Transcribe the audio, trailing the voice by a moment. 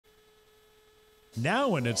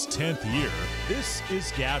Now in its 10th year, this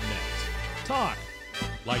is GabNet. Talk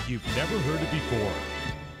like you've never heard it before.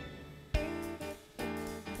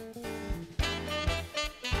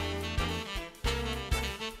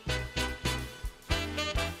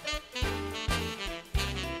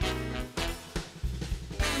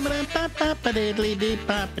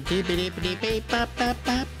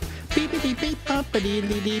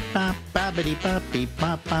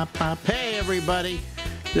 Hey everybody,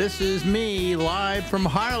 this is me live from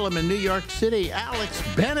Harlem in New York City, Alex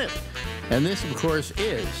Bennett. And this, of course,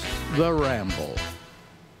 is The Ramble.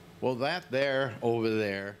 Well, that there, over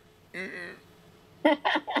there,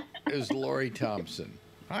 is Lori Thompson.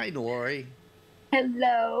 Hi, Lori.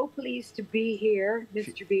 Hello, pleased to be here,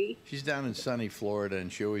 Mr. B. She's down in sunny Florida,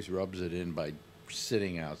 and she always rubs it in by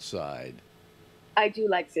sitting outside. I do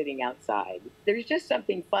like sitting outside. There's just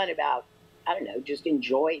something fun about, I don't know, just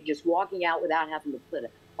walking out without having to put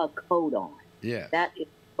a coat on. Yeah.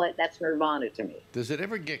 That's nirvana to me. Does it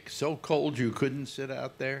ever get so cold you couldn't sit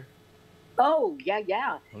out there? Oh,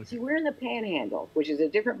 yeah. Okay. See, we're in the Panhandle, which is a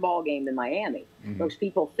different ballgame than Miami. Mm-hmm. Most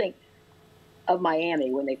people think of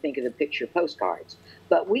Miami when they think of the picture postcards.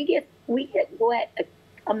 But we get what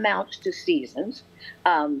amounts to seasons.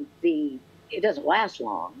 It doesn't last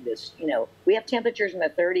long. We have temperatures in the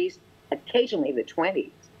 30s, occasionally the 20s,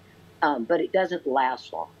 but it doesn't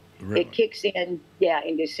last long. Really? It kicks in,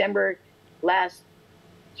 in December, lasts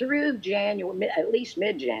through January, at least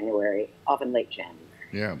mid-January, often late January.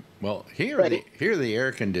 Yeah. Well, here the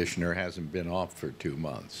air conditioner hasn't been off for 2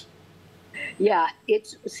 months. Yeah,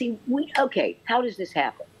 how does this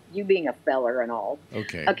happen? You being a feller and all.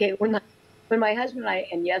 Okay. Okay, when my husband and I,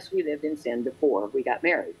 and yes, we lived in Sin before we got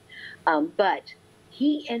married, but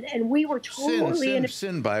he and we were totally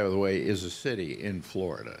Sin, by the way, is a city in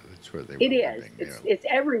Florida. That's where they were living. It is. It's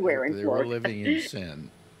everywhere in Florida. They were living in Sin.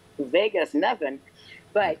 Vegas, nothing.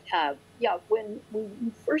 But when we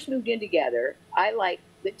first moved in together, I liked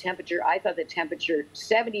the temperature. I thought the temperature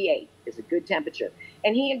 78 is a good temperature,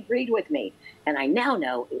 and he agreed with me. And I now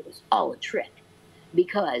know it was all a trick,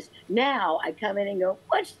 because now I come in and go,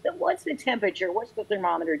 what's the temperature? What's the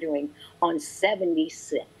thermometer doing on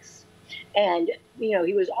 76? And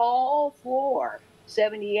he was all for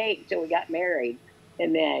 78 until we got married,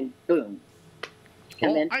 and then boom.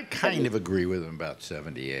 I kind of agree with him about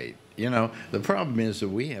 78. The problem is that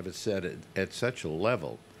we have it set at such a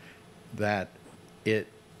level that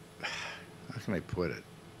how can I put it?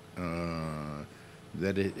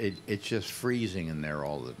 That it's just freezing in there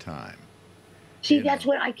all the time. See, that's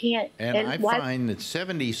what I can't. And I find that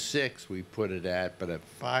 76 we put it at, but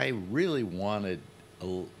if I really wanted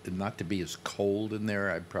not to be as cold in there,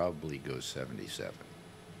 I'd probably go 77.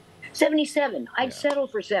 77. I'd settle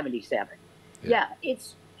for 77. Yeah,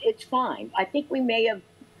 it's fine. I think we may have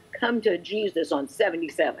come to Jesus on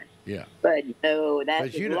 77. Yeah. But no,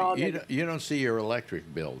 But you don't see your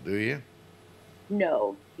electric bill, do you?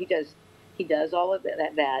 No, he does. He does all of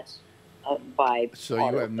that by. So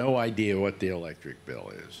you have no idea what the electric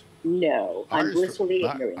bill is. No, I'm blissfully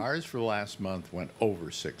ignorant. Ours for last month went over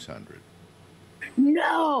 600.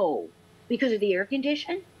 No, because of the air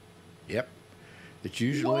condition. Yep. It's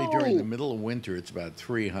usually during the middle of winter. It's about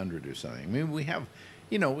 300 or something. I mean, we have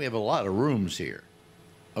a lot of rooms here.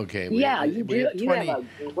 Okay. You do. You have a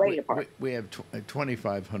great apartment. We have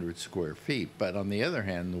 2,500 square feet, but on the other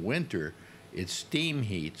hand, in the winter, it's steam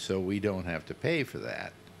heat, so we don't have to pay for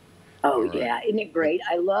that. Oh yeah, isn't it great?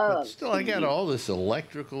 I love. But still, I got all this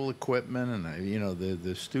electrical equipment, and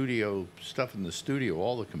the studio stuff in the studio.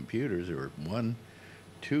 All the computers are 1,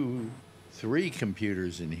 2, 3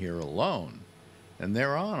 computers in here alone, and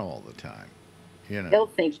they're on all the time. They'll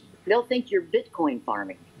think you're Bitcoin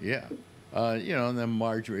farming. Yeah. And then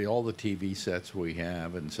Marjorie, all the TV sets we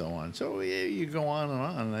have, and so on. So you go on,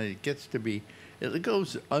 and it gets to be, it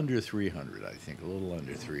goes under 300, I think, a little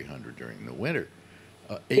under 300 during the winter.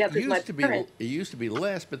 It used to be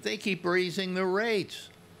less, but they keep raising the rates.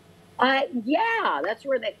 That's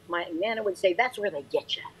where my Nana would say, that's where they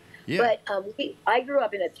get you. Yeah. But I grew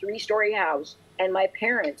up in a 3-story house, and my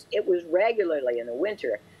parents, it was regularly in the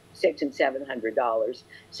winter $600 and $700.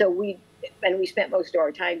 So we spent most of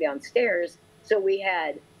our time downstairs. So we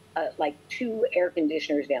had like 2 air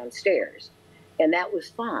conditioners downstairs, and that was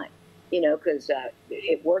fine, because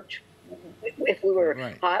it worked. If we were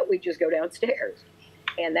hot, we'd just go downstairs,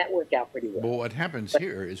 and that worked out pretty well. Well, what happens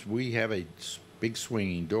here is we have a big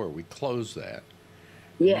swinging door. We close that.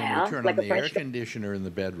 Yeah, we turn on the air conditioner in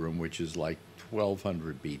the bedroom, which is like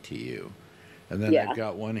 1,200 BTU. And then I've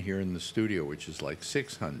got one here in the studio, which is like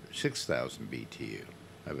 6,000 BTU.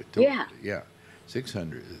 I have a total,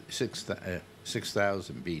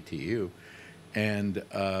 6,000 BTU. and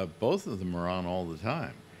both of them are on all the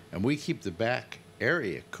time, and we keep the back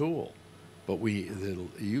area cool. But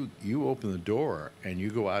you open the door and you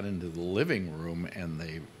go out into the living room and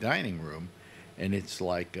the dining room, and it's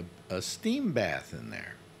like a steam bath in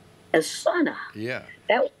there. A sauna. Yeah.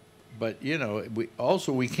 That. But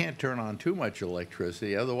we can't turn on too much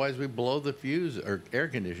electricity, otherwise we blow the fuse, or air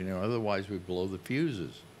conditioning, otherwise we blow the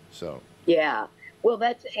fuses. So. Yeah. Well,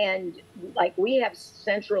 and like we have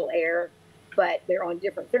central air, but they're on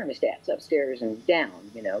different thermostats upstairs and down,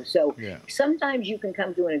 So yeah. Sometimes you can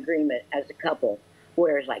come to an agreement as a couple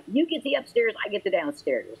where it's like, you get the upstairs, I get the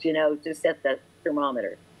downstairs, to set the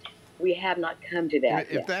thermometer. We have not come to that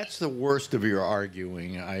If yet. that's the worst of your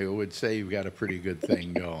arguing, I would say you've got a pretty good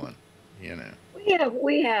thing going,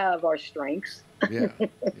 We have our strengths. Yeah,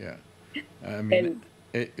 yeah. I mean,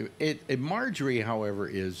 Marjorie, however,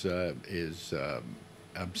 is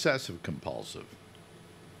obsessive compulsive.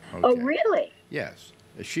 Okay. Oh, really? Yes.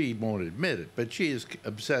 She won't admit it, but she is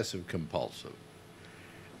obsessive compulsive.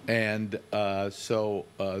 And so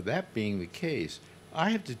that being the case, I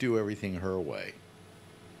have to do everything her way.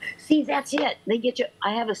 See, that's it. They get you.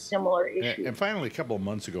 I have a similar issue. And finally, a couple of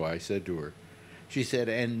months ago, I said to her, she said,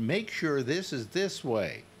 and make sure this is this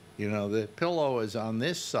way. The pillow is on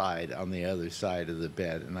this side, on the other side of the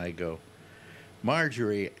bed. And I go,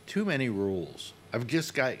 Marjorie, too many rules. I've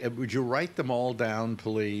just got, would you write them all down,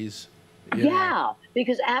 please? Yeah,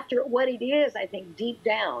 because after what it is, I think deep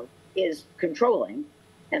down is controlling.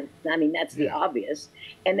 And I mean, that's the obvious.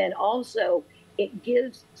 And then also, it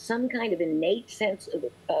gives some kind of innate sense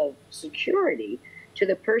of security to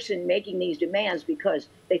the person making these demands because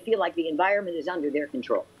they feel like the environment is under their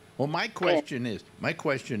control. Well, my question is,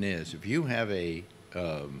 if you have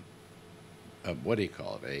what do you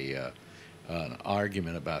call it, an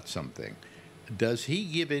argument about something, does he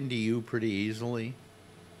give in to you pretty easily?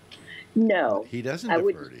 No, he doesn't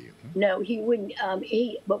defer to you. No, he wouldn't.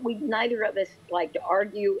 But neither of us like to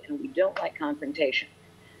argue, and we don't like confrontation,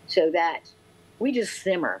 so that we just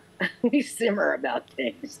simmer. We simmer about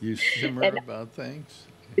things. You simmer about things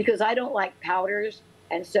because I don't like powders.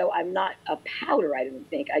 And so I'm not a powder, I don't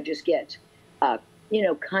think. I just get,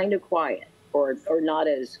 kind of quiet or not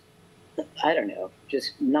as, I don't know,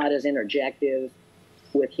 just not as interjective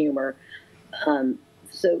with humor.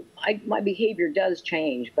 So my behavior does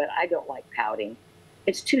change, but I don't like pouting.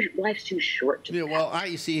 Life's too short to pout. Well,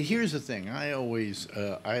 you see, here's the thing. I've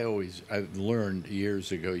learned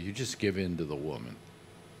years ago, you just give in to the woman.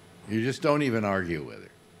 You just don't even argue with her.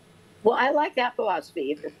 Well, I like that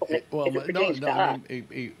philosophy. But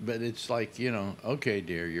it's like, okay,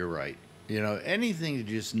 dear, you're right. Anything to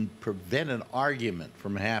just prevent an argument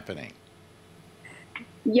from happening.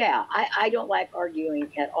 Yeah, I don't like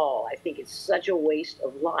arguing at all. I think it's such a waste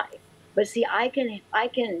of life. But see, I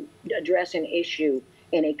can address an issue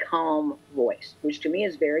in a calm voice, which to me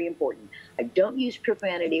is very important. I don't use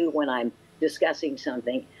profanity when I'm discussing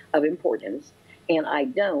something of importance, and I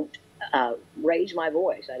don't raise my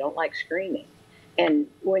voice. I don't like screaming. And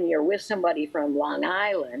when you're with somebody from Long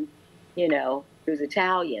Island, who's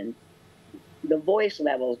Italian, the voice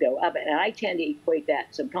levels go up. And I tend to equate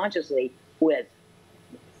that subconsciously with,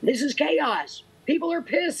 this is chaos. People are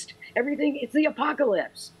pissed. It's the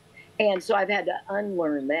apocalypse. And so I've had to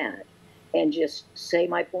unlearn that and just say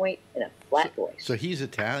my point in a flat voice. So he's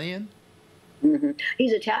Italian? Mm-hmm.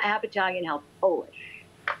 He's half Italian, half Polish.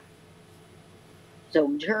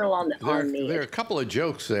 So turn on me. There are a couple of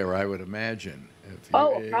jokes there, I would imagine.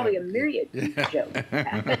 Probably a myriad jokes.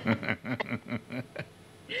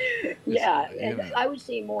 Yeah, and I would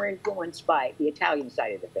say more influenced by the Italian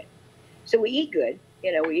side of the thing. So we eat good.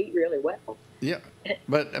 We eat really well. Yeah,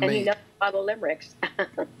 but I mean, about the limericks.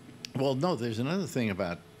 Well, no, there's another thing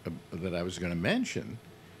about that I was going to mention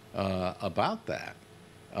about that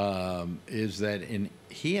is that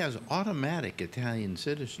he has automatic Italian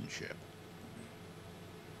citizenship.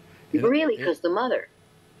 Really, because the mother.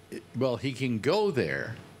 Well, he can go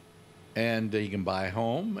there, and he can buy a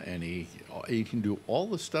home, and he can do all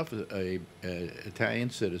the stuff a Italian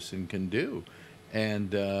citizen can do,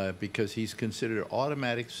 and because he's considered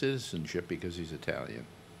automatic citizenship because he's Italian.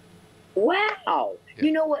 Wow. Yeah.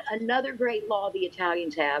 You know what? Another great law the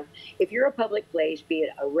Italians have, if you're a public place, be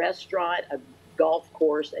it a restaurant, a golf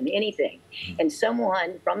course, and anything, and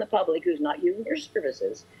someone from the public who's not using your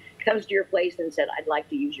services comes to your place and said, I'd like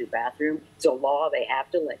to use your bathroom, it's a law they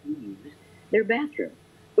have to let you use their bathroom,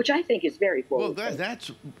 which I think is very forward. Well,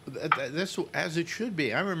 that's as it should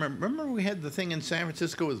be. I remember we had the thing in San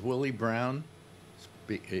Francisco with Willie Brown,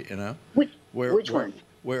 Which one?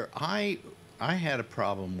 Where I had a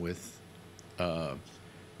problem with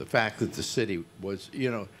the fact that the city was,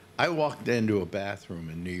 I walked into a bathroom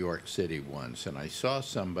in New York City once, and I saw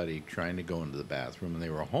somebody trying to go into the bathroom, and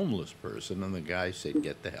they were a homeless person, and the guy said,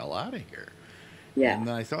 "Get the hell out of here." Yeah. And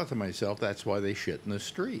I thought to myself, that's why they shit in the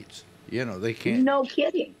streets. You know, they can't. No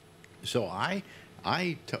kidding. So I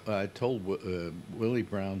told Willie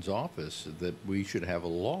Brown's office that we should have a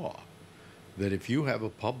law that if you have a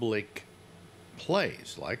public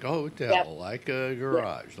place, like a hotel, Yep. like a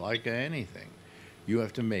garage, like anything, you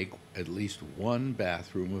have to make at least one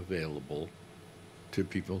bathroom available to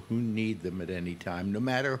people who need them at any time, no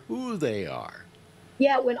matter who they are.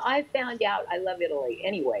 Yeah, when I found out, I love Italy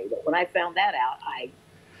anyway, but when I found that out, I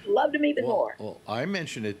loved him even more. Well, I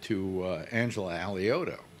mentioned it to Angela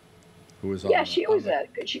Alioto, who was Yeah, on she was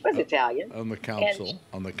Italian. on the council,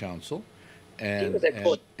 and was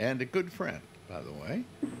a and a good friend, by the way.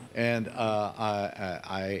 And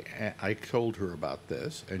I told her about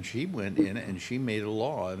this, and she went in and she made a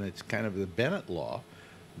law, and it's kind of the Bennett law,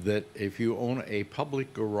 that if you own a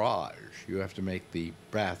public garage, you have to make the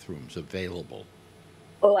bathrooms available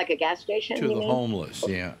Oh, like a gas station? to you the mean? homeless.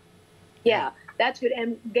 Yeah. Yeah, that's good.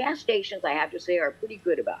 And gas stations, I have to say, are pretty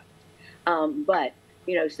good about it. But,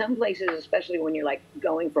 you know, some places, especially when you're like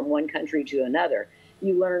going from one country to another,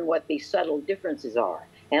 you learn what the subtle differences are.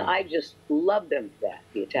 And I just love them for that,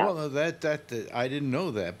 the Italians. Well, that I didn't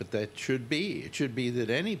know that, but that should be. It should be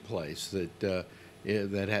that any place that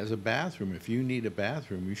that has a bathroom, if you need a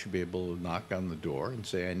bathroom, you should be able to knock on the door and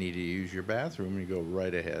say, "I need to use your bathroom," and you go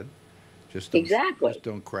right ahead. Just don't, Exactly. Just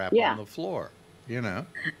don't crap Yeah. on the floor, you know.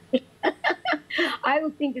 I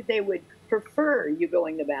would think that they would prefer you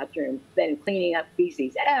going to the bathroom than cleaning up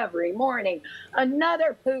feces every morning.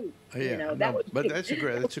 Another poop. Yeah, You know, no, but that's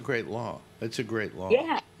a great law. That's a great law.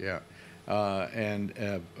 Yeah. Yeah.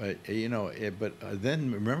 You know, but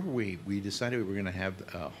then remember we decided we were going to have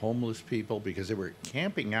homeless people because they were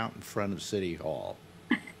camping out in front of City Hall.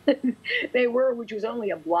 They were, which was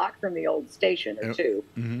only a block from the old station or two.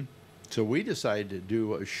 Mm-hmm. So we decided to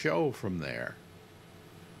do a show from there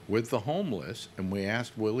with the homeless, and we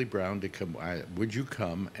asked Willie Brown to come. Would you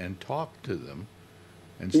come and talk to them,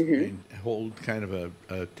 and, and hold kind of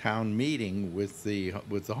a town meeting with the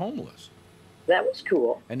homeless? That was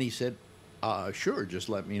cool. And he said, "Sure, just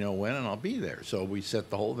let me know when, and I'll be there." So we set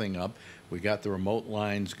the whole thing up. We got the remote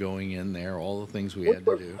lines going in there, all the things we Which had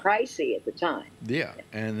to were do. pricey at the time. Yeah,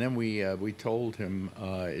 and then we told him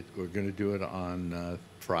we're going to do it on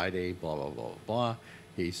Friday, blah blah blah blah.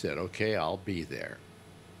 He said, "Okay, I'll be there."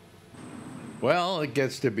 Well, it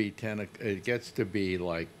gets to be It gets to be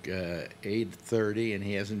like 8:30, and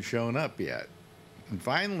he hasn't shown up yet. And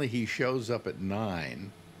finally, he shows up at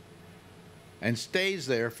 9, and stays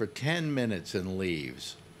there for 10 minutes and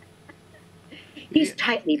leaves. He's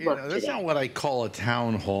tightly booked That's today. not what I call a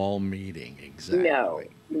town hall meeting, exactly.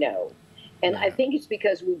 No. And I think it's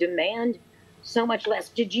because we demand so much less.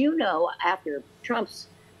 Did you know after Trump's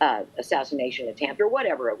assassination attempt, or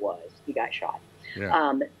whatever it was, he got shot,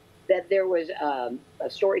 Yeah. that there was a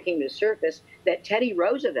story came to the surface that Teddy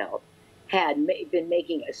Roosevelt had been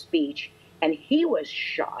making a speech, and he was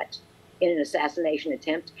shot in an assassination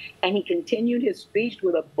attempt, and he continued his speech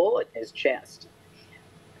with a bullet in his chest.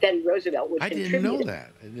 Teddy Roosevelt, which I didn't contributed. know that.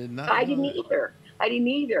 I did not. I know didn't that. either. I didn't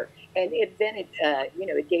either. And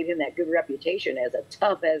it gave him that good reputation as a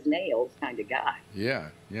tough as nails kind of guy. Yeah,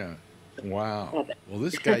 yeah. Wow. Love it. Well,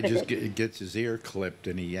 this guy just gets his ear clipped,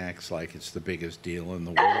 and he acts like it's the biggest deal in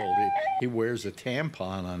the world. He wears a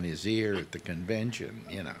tampon on his ear at the convention,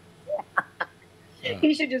 you know.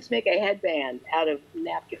 He should just make a headband out of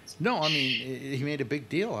napkins. No, I mean, he made a big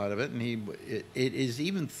deal out of it, and it is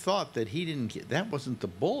even thought that he didn't get, that wasn't the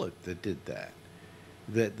bullet that did that.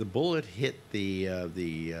 That the bullet hit the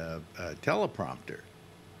teleprompter,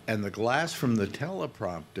 and the glass from the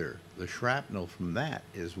teleprompter, the shrapnel from that,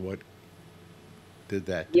 is what did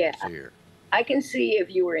that to his ear. I can see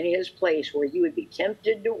if you were in his place where you would be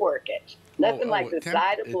tempted to work it. Nothing like the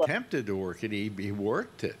side of blood. Attempted to work it, he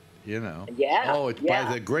worked it, you know. Yeah. Oh, it's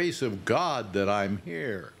by the grace of God that I'm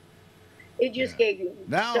here. It just gave you.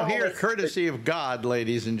 Now, so here, much- courtesy of God,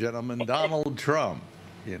 ladies and gentlemen, Donald Trump,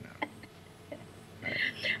 you know.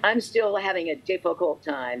 I'm still having a difficult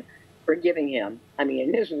time forgiving him. I mean,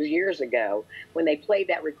 and this was years ago when they played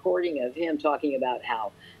that recording of him talking about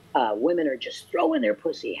how women are just throwing their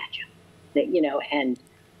pussy at you, and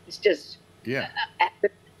it's just. Yeah.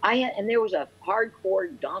 And there was a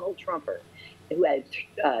hardcore Donald Trumper who had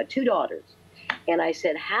 2 daughters, and I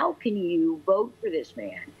said, "How can you vote for this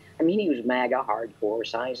man?" I mean, he was MAGA hardcore,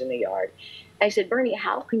 signs in the yard. I said, "Bernie,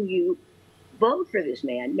 how can you vote for this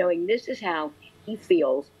man, knowing this is how he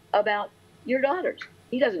feels about your daughters?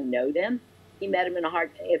 He doesn't know them. He met him in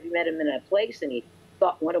a place and he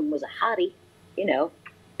thought one of them was a hottie, you know,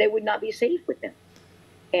 they would not be safe with him.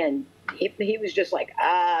 And he was just like,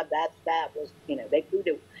 that was, you know, he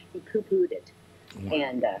poo-pooed it. Wow.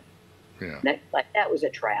 And that was a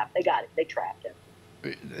trap. They got it. They trapped him.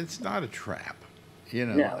 It's not a trap. You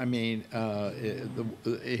know, no. I mean,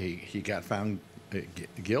 he got found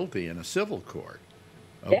guilty in a civil court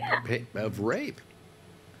of rape.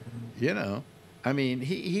 You know, I mean,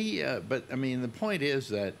 but I mean, the point is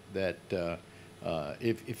that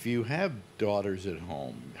if you have daughters at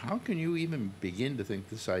home, how can you even begin to think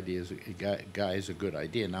this idea is guy is a good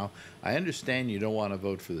idea? Now, I understand you don't want to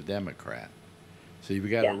vote for the Democrat, so you've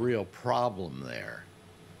got a real problem there.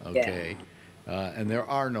 Okay. Yeah. And there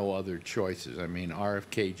are no other choices. I mean,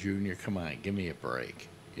 RFK Jr., come on, give me a break.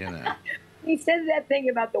 You know. He said that thing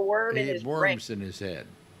about the worm in his brain. Worms in his head.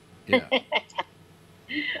 Yeah.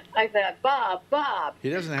 I thought, Bob. He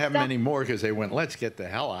doesn't have them anymore because they went, let's get the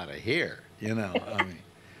hell out of here. You know, I mean,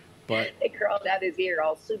 but they crawled out his ear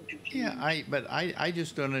all super. Yeah, I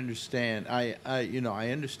just don't understand. I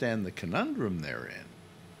understand the conundrum they're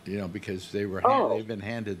in. You know, because they've been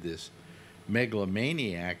handed this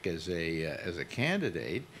megalomaniac as a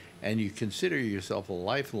candidate, and you consider yourself a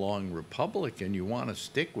lifelong Republican, you want to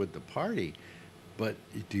stick with the party, but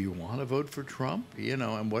do you want to vote for Trump? You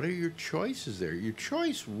know, and what are your choices there? Your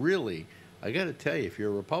choice really, I got to tell you, if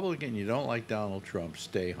you're a Republican, you don't like Donald Trump,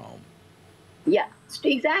 stay home. Yeah,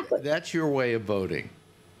 exactly. That's your way of voting.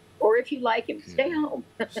 Or if you like him, stay home.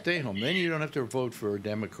 Stay home. Then you don't have to vote for a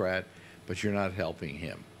Democrat, but you're not helping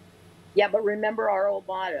him. Yeah, but remember our old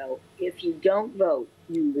motto, if you don't vote,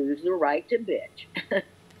 you lose the right to bitch.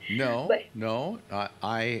 No.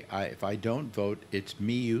 If I don't vote, it's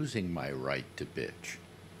me using my right to bitch.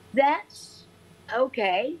 That's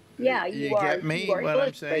okay. Yeah, you get me what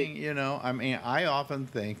I'm saying? You know, I mean, I often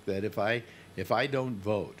think that if I don't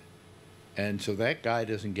vote, and so that guy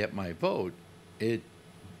doesn't get my vote, it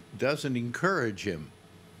doesn't encourage him.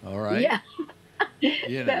 All right? Yeah.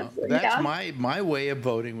 You know, that's my way of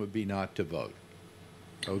voting would be not to vote.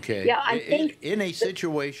 Okay. Yeah, I think in a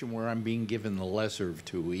situation where I'm being given the lesser of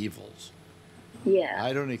two evils. Yeah.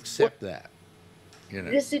 I don't accept that. You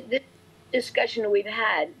know. This discussion we've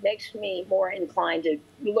had makes me more inclined to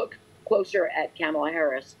look closer at Kamala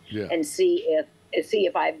Harris and see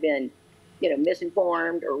if I've been, you know,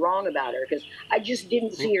 misinformed or wrong about her, because I just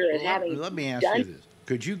didn't see her as having. Let me ask you this: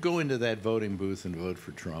 could you go into that voting booth and vote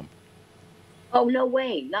for Trump? Oh, no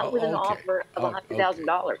way. Not with an offer of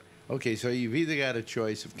 $100,000. Okay, so you've either got a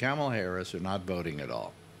choice of Kamala Harris or not voting at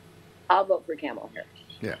all. I'll vote for Kamala Harris.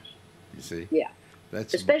 Yeah. You see? Yeah.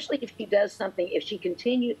 Especially if she does something, if she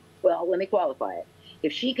continues, well, let me qualify it.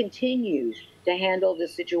 If she continues to handle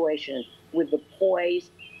this situation with the poise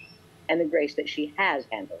and the grace that she has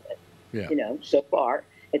handled it. Yeah. You know, so far,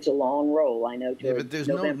 it's a long roll, I know. Yeah, but there's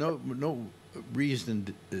no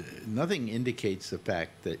reason, nothing indicates the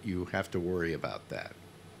fact that you have to worry about that,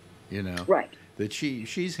 you know? Right. That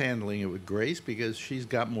she's handling it with grace because she's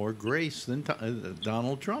got more grace than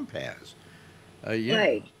Donald Trump has.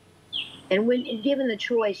 Right. And when given the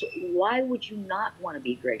choice, why would you not want to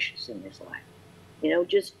be gracious in this life? You know,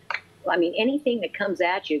 I mean, anything that comes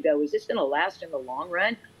at you, go, is this going to last in the long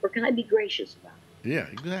run, or can I be gracious about it? Yeah,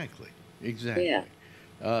 exactly. Yeah.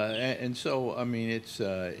 And so, I mean,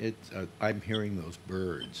 I'm hearing those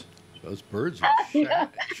birds. Those birds are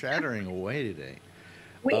shattering away today.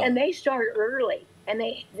 And they start early, and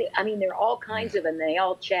they're all kinds of them. They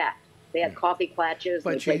all chat. They have coffee clatches.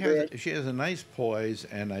 But she has a nice poise,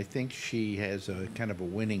 and I think she has a kind of a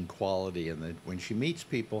winning quality in that when she meets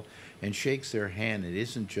people and shakes their hand, it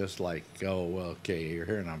isn't just like, oh, well, okay, you're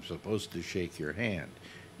here and I'm supposed to shake your hand.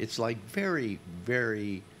 It's like very,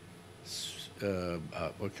 very,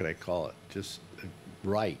 what could I call it? Just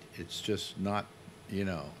right. It's just not, you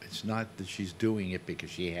know, it's not that she's doing it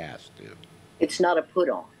because she has to. It's not a put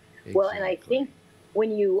on. Exactly. Well, and I think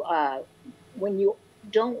when you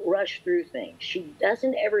don't rush through things, she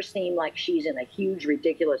doesn't ever seem like she's in a huge,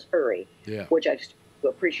 ridiculous hurry, which I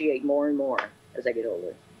appreciate more and more as I get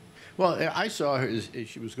older. Well, I saw her,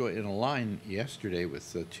 she was going in a line yesterday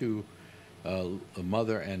with a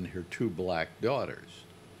mother and her two black daughters.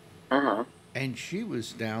 Uh-huh. And she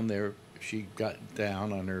was down there, she got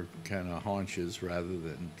down on her kind of haunches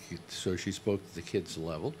so she spoke to the kids'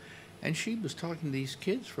 level. And she was talking to these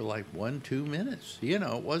kids for like 1-2 minutes. You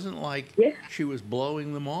know, it wasn't like she was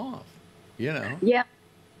blowing them off, you know. Yeah.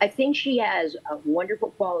 I think she has a wonderful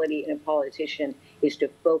quality in a politician is to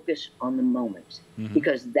focus on the moment. Mm-hmm.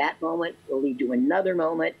 Because that moment will lead to another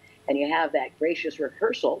moment, and you have that gracious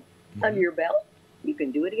rehearsal under your belt. You can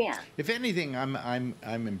do it again. If anything, I'm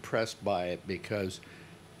impressed by it because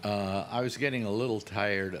I was getting a little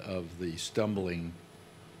tired of the stumbling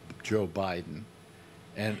Joe Biden,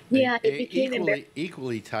 and Yeah, it became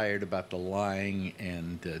equally tired about the lying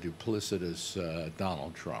and duplicitous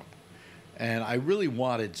Donald Trump. And I really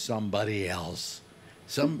wanted somebody else.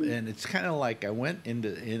 And it's kind of like I went in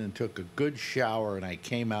and took a good shower, and I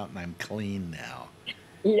came out and I'm clean now.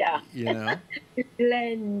 Yeah. You know?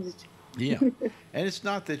 Cleansed. Yeah. And it's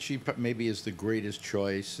not that she maybe is the greatest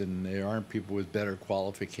choice, and there aren't people with better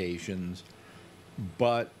qualifications,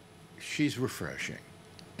 but she's refreshing.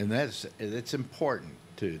 And that's important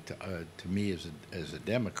to me as a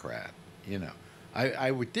Democrat. You know,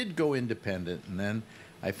 I did go independent, and then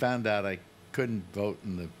I found out I couldn't vote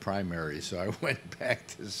in the primary, so I went back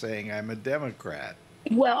to saying I'm a Democrat.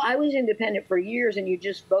 Well, I was independent for years, and you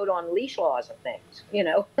just vote on leash laws and things, you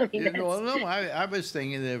know? I mean, I was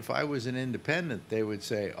thinking that if I was an independent, they would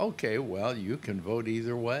say, okay, well, you can vote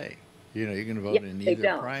either way. You know, you can vote in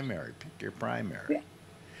either primary. Pick your primary. Yeah.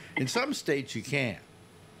 In some states, you can't.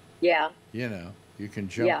 Yeah. You know, you can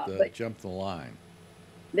jump the line.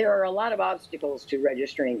 There are a lot of obstacles to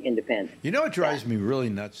registering independent. You know what drives me really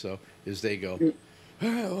nuts, though, is they go, oh,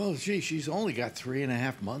 well, gee, she's only got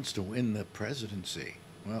 3.5 months to win the presidency.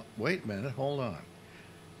 Well, wait a minute, hold on.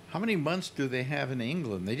 How many months do they have in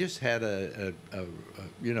England? They just had a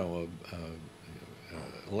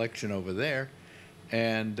election over there,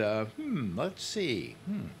 and let's see,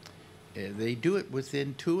 they do it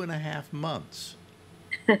within 2.5 months,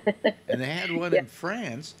 and they had one in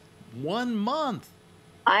France, 1 month.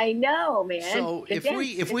 I know, man. So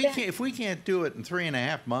if we can't do it in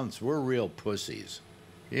 3.5 months, we're real pussies.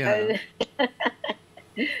 Yeah.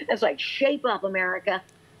 That's like shape up, America.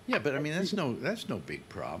 Yeah, but I mean that's no big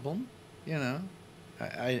problem. You know,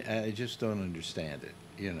 I just don't understand it.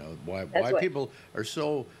 You know why people are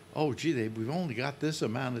so we've only got this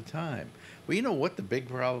amount of time. Well, you know what the big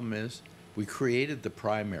problem is? We created the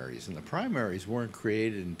primaries, and the primaries weren't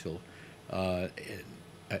created until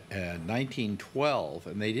 1912,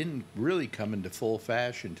 and they didn't really come into full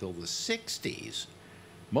fashion until the 60s.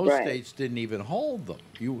 Most states didn't even hold them.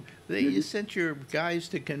 You sent your guys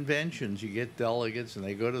to conventions. You get delegates, and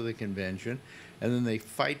they go to the convention, and then they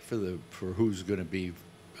fight for who's going to be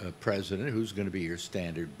president, who's going to be your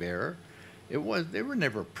standard bearer. They were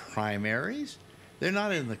never primaries. They're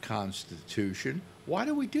not in the Constitution. Why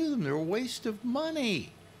do we do them? They're a waste of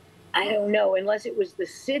money. I don't know, unless it was the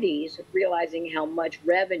cities realizing how much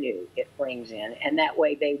revenue it brings in, and that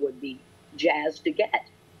way they would be jazzed to get,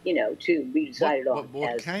 to be decided on.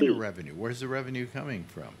 What kind of revenue? Where's the revenue coming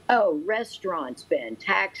from? Oh, restaurant spend,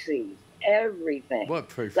 taxis, everything. What,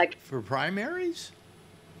 for primaries?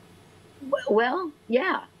 Well,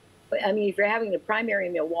 yeah. I mean, if you're having the primary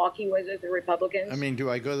in Milwaukee, was it the Republicans? I mean, do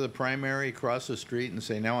I go to the primary across the street and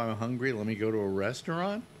say, now I'm hungry, let me go to a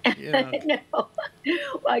restaurant? No.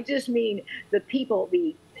 I just mean the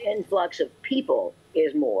influx of people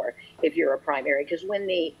is more if you're a primary. Because when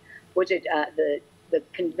the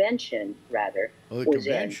convention, rather,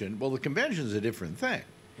 the convention's a different thing.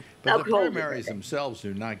 But the primaries themselves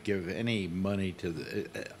do not give any money to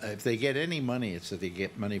if they get any money, it's that they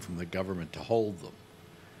get money from the government to hold them.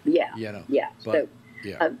 Yeah. Yeah. But,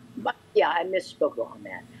 I misspoke on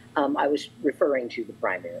that. I was referring to the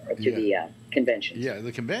primary, or to the convention. Yeah,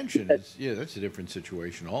 the convention that's a different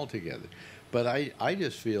situation altogether. But I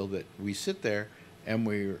just feel that we sit there and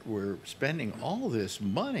we're spending all this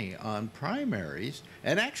money on primaries,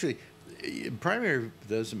 and actually, primary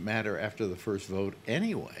doesn't matter after the first vote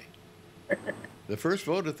anyway. The first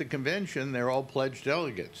vote at the convention, they're all pledged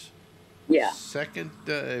delegates. Yeah. Second,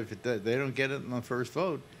 if they don't get it in the first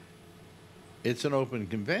vote, it's an open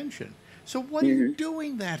convention. So what are you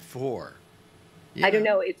doing that for? I don't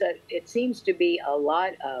know. It seems to be a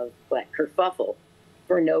lot of kerfuffle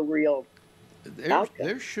for no real outcome.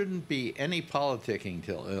 There shouldn't be any politicking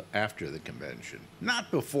till after the convention,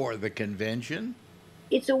 not before the convention.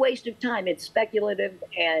 It's a waste of time. It's speculative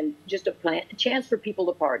and just a chance for people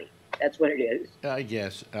to party. That's what it is. I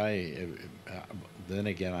guess then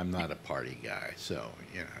again, I'm not a party guy, so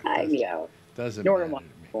doesn't nor matter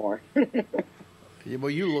am I to me.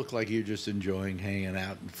 Well, you look like you're just enjoying hanging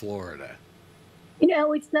out in Florida.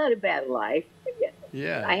 It's not a bad life.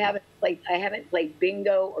 Yeah. I haven't played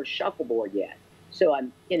bingo or shuffleboard yet, so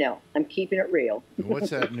I'm keeping it real.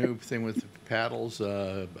 What's that new thing with paddles?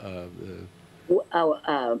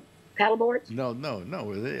 Paddleboards? No.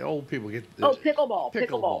 The old people get.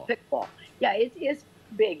 Pickleball. Yeah, it's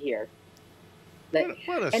big here.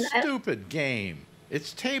 What a stupid game!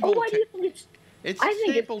 It's table. Oh, why do you think it's? It's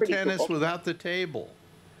table tennis cool. Without the table.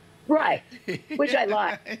 Right, which I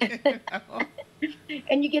like.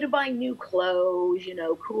 And you get to buy new clothes, you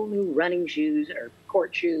know, cool new running shoes or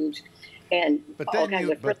court shoes, and But all then kinds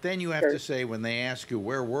you, of but then you have to shirts. say when they ask you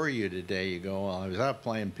where were you today, you go, well, I was out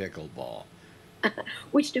playing pickleball.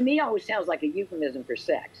 Which to me always sounds like a euphemism for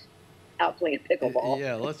sex. Out playing pickleball.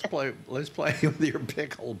 Yeah, let's play. Let's play with your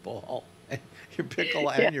pickleball, your pickle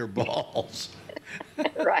Yeah, and your balls.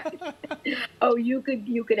 right. Oh, you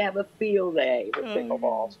could have a field day with Okay.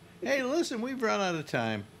 pickleballs. Hey, listen, we've run out of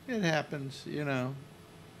time. It happens, you know.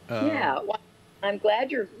 Uh, Yeah, well, I'm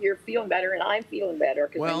glad you're feeling better, and I'm feeling better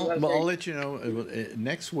because I knew I was I'll very. let you know.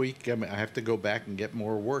 Next week, I have to go back and get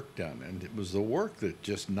more work done, and it was the work that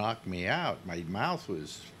just knocked me out. My mouth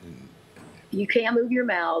was, You can't move your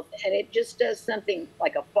mouth, and it just does something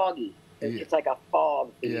like a foggy. yeah, It's like a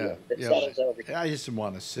fog yeah, feeling that yeah. settles over you. I just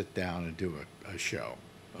want to sit down and do a show.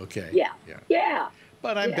 Okay. Yeah, Yeah. yeah,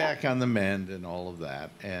 But I'm yeah. back on the mend and all of that,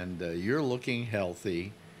 and you're looking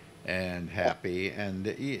healthy and happy, and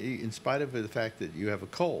in spite of the fact that you have a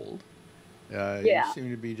cold, you Yeah.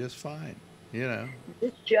 seem to be just fine. You know.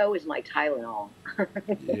 This Joe is my Tylenol.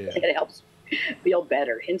 Yeah. It helps feel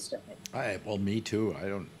better instantly. Well, me too. I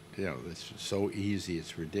don't. You know, it's so easy.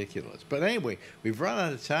 It's ridiculous. But anyway, we've run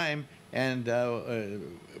out of time, and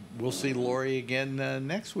we'll see Lori again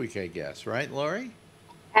next week, I guess. Right, Lori?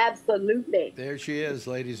 Absolutely. There she is,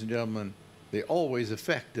 ladies and gentlemen. The always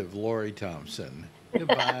effective Lori Thompson.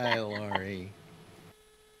 Goodbye, Lori.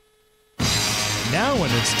 Now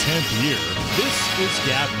in its 10th year, this is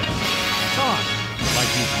GabNet. Talk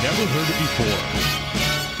like you've never heard it before.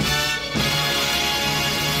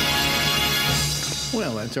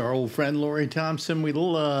 Well, that's our old friend Lori Thompson. We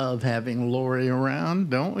love having Lori around,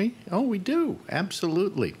 don't we? Oh, we do,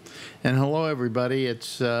 absolutely. And hello, everybody.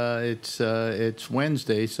 It's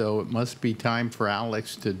Wednesday, so it must be time for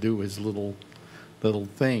Alex to do his little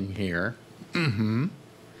thing here. Mm-hmm.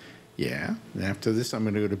 Yeah. And after this, I'm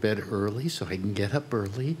going to go to bed early so I can get up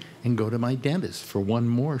early and go to my dentist for one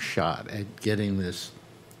more shot at getting this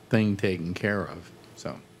thing taken care of.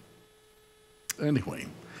 So, anyway.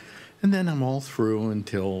 And then I'm all through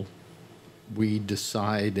until we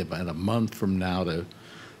decide about a month from now to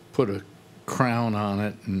put a crown on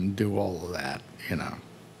it and do all of that, you know.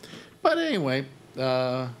 But anyway,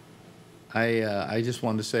 I just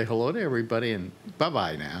wanted to say hello to everybody and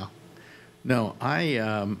bye-bye now. No, I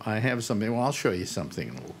have something. Well, I'll show you something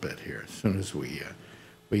in a little bit here as soon as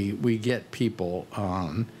we get people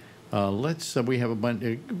on. We have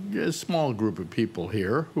a small group of people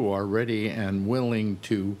here who are ready and willing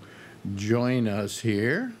to join us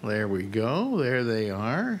here. There we go. There they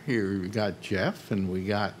are. Here we got Jeff and we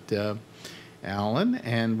got Alan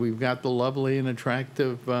and we've got the lovely and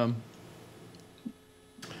attractive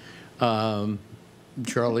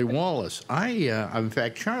Charlie Wallace. In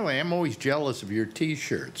fact, Charlie, I'm always jealous of your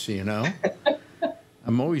T-shirts. You know,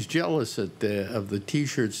 I'm always jealous of the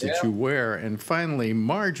T-shirts that you wear. And finally,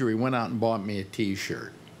 Marjorie went out and bought me a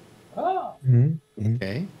T-shirt. Oh.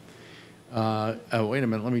 Okay. Wait a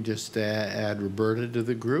minute. Let me just add Roberta to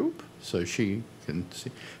the group so she can see.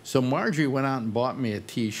 So Marjorie went out and bought me a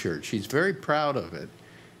T-shirt. She's very proud of it,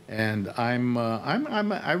 and I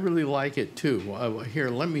really like it too. Here,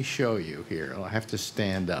 let me show you. Here, I have to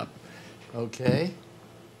stand up. Okay.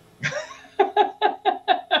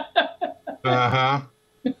 Uh-huh.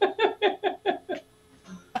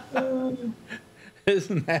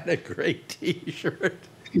 Isn't that a great T-shirt?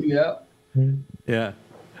 Yep. Yeah.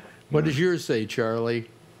 What does yours say, Charlie?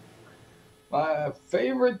 My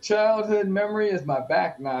favorite childhood memory is my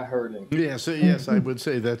back not hurting. Yes, I would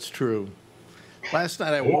say that's true. Last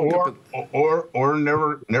night I woke up. Or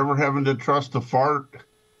never having to trust a fart.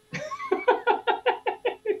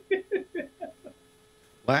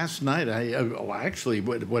 Last night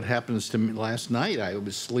what happens to me last night? I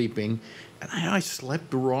was sleeping, and I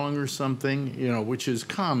slept wrong or something, you know, which is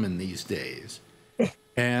common these days.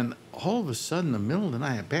 And all of a sudden, in the middle of the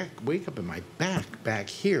night, I wake up and my back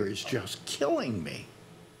here is just killing me.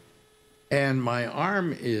 And my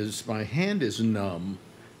hand is numb.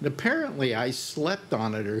 And apparently I slept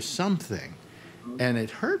on it or something. And it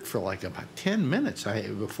hurt for like about 10 minutes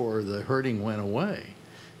before the hurting went away.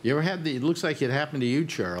 You ever had it looks like it happened to you,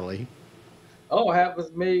 Charlie. Oh, it happens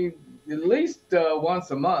to me at least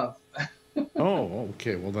once a month. Oh,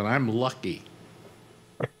 okay. Well, then I'm lucky.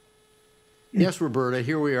 Yes, Roberta,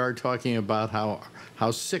 here we are talking about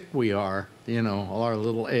how sick we are, you know, all our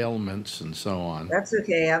little ailments and so on. That's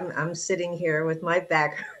okay. I'm sitting here with my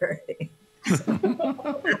back hurting.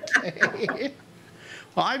 Okay.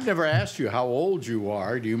 Well, I've never asked you how old you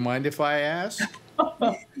are. Do you mind if I ask?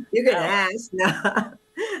 You can ask. No.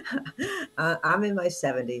 I'm in my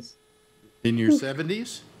 70s. In your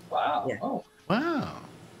 70s? Wow. Yeah. Oh. Wow.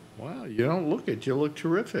 Wow. You don't look it. You look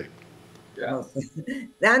terrific. Yeah.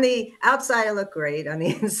 On the outside, I look great. On the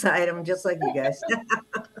inside, I'm just like you guys.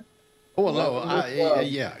 Oh, well, no, Well,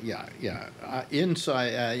 yeah.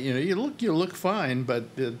 Inside, you look fine, but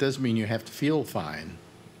it doesn't mean you have to feel fine,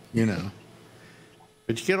 you know.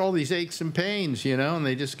 But you get all these aches and pains, and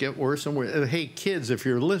they just get worse and worse. Hey, kids, if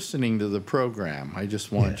you're listening to the program, I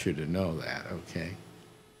just want you to know that, okay?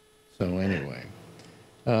 So anyway,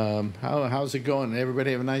 how's it going?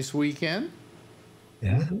 Everybody have a nice weekend?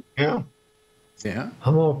 Yeah. Yeah. Yeah.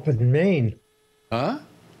 I'm up in Maine. Huh?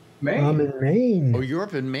 Maine. I'm in Maine. Oh, you're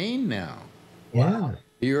up in Maine now. Yeah.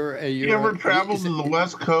 You're You ever traveled to the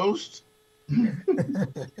West Coast?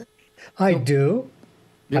 I do.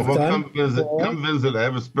 I've Well, done come visit. before. Come visit. I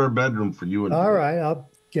have a spare bedroom for you. And All right. I'll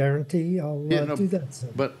guarantee I'll Yeah, no, do that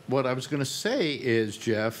soon. But what I was going to say is,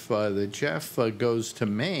 Jeff, that Jeff goes to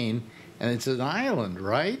Maine, and it's an island,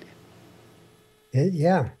 right?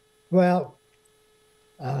 Yeah. Well,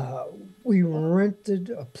 we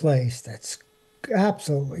rented a place that's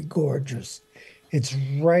absolutely gorgeous. It's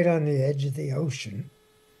right on the edge of the ocean,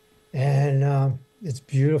 and it's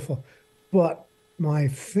beautiful. But my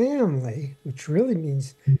family, which really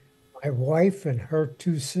means my wife and her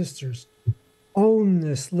two sisters, own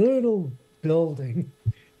this little building,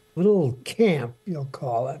 little camp, you'll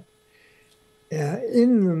call it,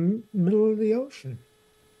 in the middle of the ocean.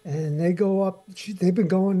 And they go up, they've been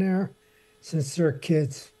going there since they're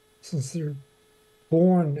kids, since they're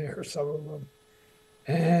born there, some of them.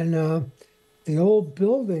 And the old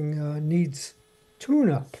building needs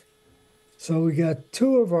tune-up. So we got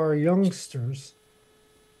two of our youngsters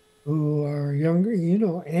who are younger,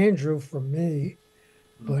 Andrew from me,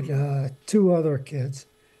 but two other kids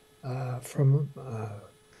from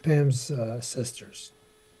Pam's sisters.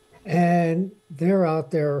 And they're out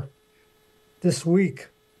there this week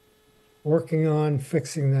working on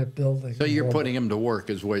fixing that building. So you're putting them to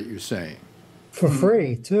work, is what you're saying. For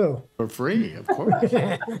free, too. For free, of course.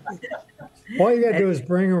 All you got to do is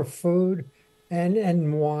bring her food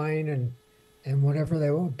and wine and whatever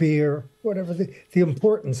they want, beer, whatever the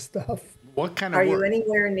important stuff. What kind of Are work? you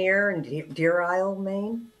anywhere near in Deer Isle,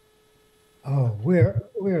 Maine? Oh,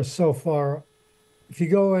 we're so far. If you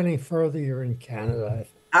go any further, you're in Canada.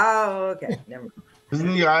 Oh, okay. Never mind.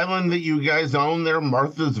 Isn't the island that you guys own there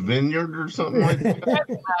Martha's Vineyard or something like that?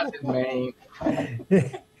 That's not in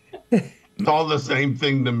Maine. It's all the same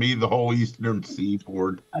thing to me. The whole Eastern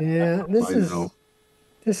Seaboard. Yeah, I know.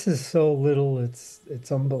 this is so little. It's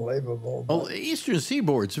unbelievable. Well, the Eastern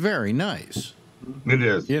Seaboard's very nice. It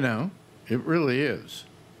is. It really is.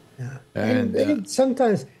 Yeah. And, And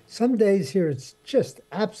sometimes, some days here, it's just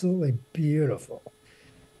absolutely beautiful.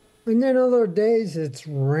 And then other days it's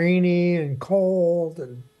rainy and cold,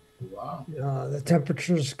 and Wow. the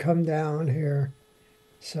temperatures come down here.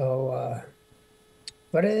 So,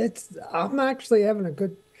 but I'm actually having a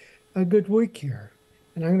good week here,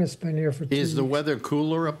 and I'm going to spend here for 2 Is the weeks. weather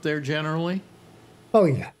cooler up there generally? Oh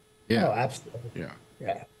yeah. Yeah. Oh, absolutely. Yeah.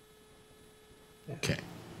 Yeah. Okay.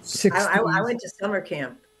 60s. I went to summer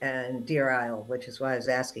camp in Deer Isle, which is why I was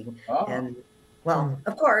asking. Oh. And well,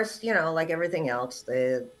 of course, like everything else,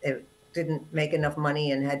 it didn't make enough money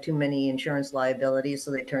and had too many insurance liabilities, so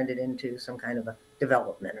they turned it into some kind of a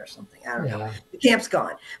development or something. I don't know. Yeah. The camp's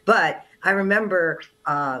gone. But I remember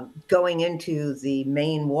going into the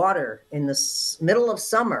main water in the middle of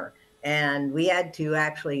summer, and we had to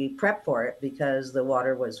actually prep for it because the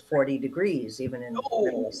water was 40 degrees even in the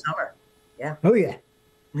middle of summer. Yeah. Oh yeah.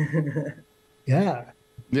 Yeah.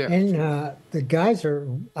 Yeah. And the guys are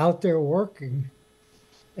out there working,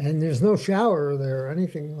 and there's no shower there or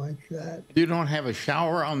anything like that. You don't have a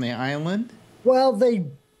shower on the island? Well, they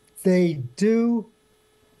do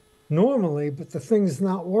normally, but the thing's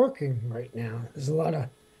not working right now. There's a lot of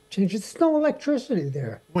changes. There's no electricity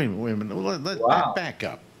there. Wait a minute. Wow. Back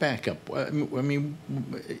up. I mean,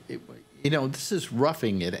 this is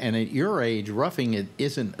roughing it, and at your age, roughing it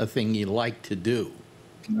isn't a thing you like to do.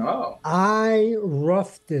 No. I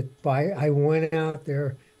roughed it I went out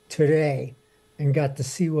there today and got to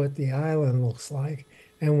see what the island looks like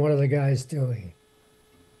and what are the guys doing.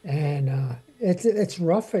 And it's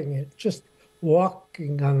roughing it, just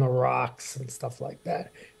walking on the rocks and stuff like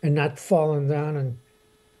that, and not falling down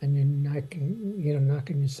and you're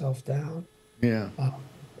knocking yourself down. Yeah.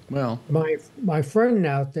 Well, My friend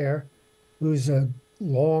out there, who's a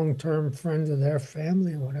long-term friend of their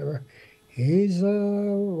family or whatever, he's a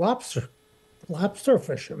lobster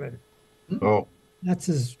fisherman. Oh, That's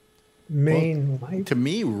his main life. to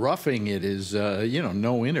me, roughing it is,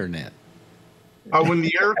 no internet. when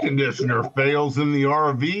the air conditioner fails in the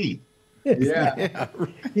RV. Yeah. Yeah,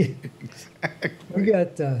 right. Exactly. We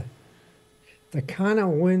got the kind of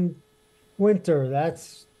winter.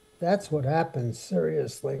 That's what happens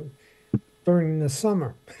seriously during the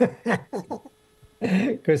summer.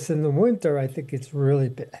 Because in the winter, I think it's really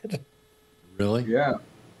bad. Really? Yeah.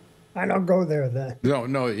 I don't go there then. No,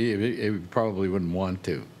 no, you probably wouldn't want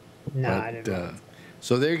to. No, But, I don't know.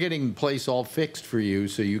 so they're getting the place all fixed for you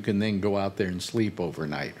so you can then go out there and sleep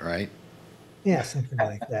overnight, right? Yeah, something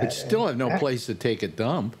like that. But you still have no place to take a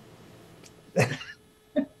dump.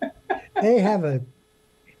 They have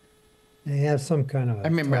some kind of. I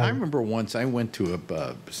remember. I toilet. remember once I went to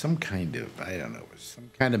some kind of, I don't know,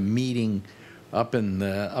 some kind of meeting up in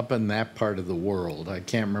that part of the world. I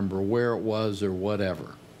can't remember where it was or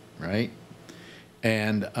whatever, right?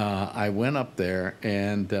 And I went up there,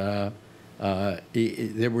 and there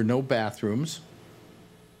were no bathrooms,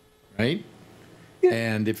 right?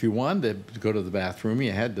 And if you wanted to go to the bathroom,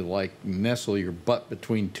 you had to like nestle your butt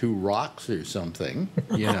between two rocks or something,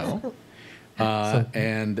 you know.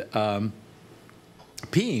 And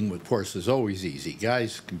peeing, of course, is always easy.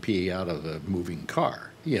 Guys can pee out of a moving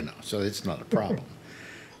car, you know, so it's not a problem.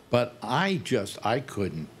 But I just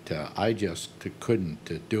couldn't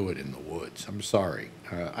do it in the woods. I'm sorry.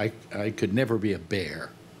 I could never be a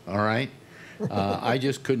bear, all right? I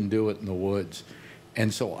just couldn't do it in the woods.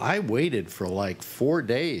 And so I waited for like 4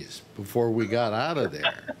 days before we got out of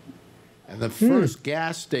there. And the first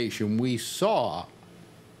gas station we saw,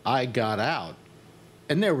 I got out.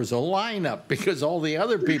 And there was a lineup because all the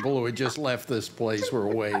other people who had just left this place were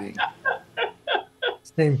waiting.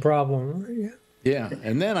 Same problem. Yeah. Yeah,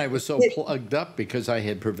 and then I was so plugged up because I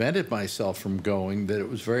had prevented myself from going that it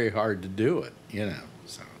was very hard to do it, you know.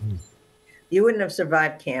 So You wouldn't have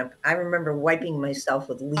survived camp. I remember wiping myself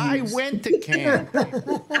with leaves. I went to camp.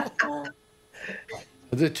 The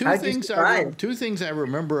How'd you survive? two things I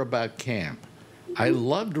remember about camp. I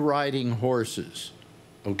loved riding horses.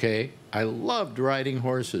 Okay, I loved riding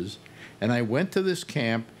horses, and I went to this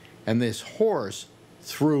camp, and this horse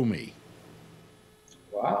threw me.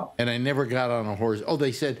 Wow. And I never got on a horse. Oh,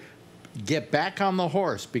 they said, get back on the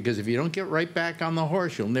horse, because if you don't get right back on the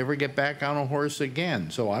horse, you'll never get back on a horse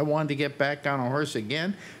again. So I wanted to get back on a horse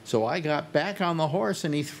again. So I got back on the horse,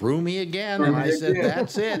 and he threw me again. And I said,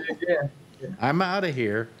 that's it. Yeah. I'm out of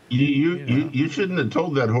here. You shouldn't have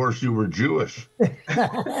told that horse you were Jewish.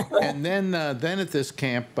 And then at this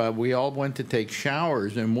camp, we all went to take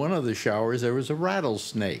showers. And one of the showers, there was a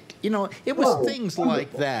rattlesnake. You know, it was things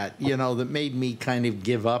like that, you know, that made me kind of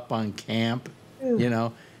give up on camp, you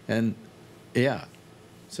know. And, yeah,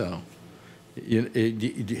 so, have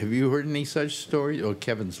you heard any such stories? Oh,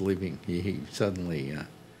 Kevin's leaving. He suddenly, I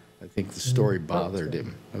think the story bothered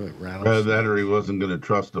him. That or he wasn't going to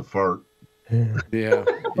trust a fart. Yeah.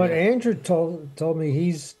 But Andrew told me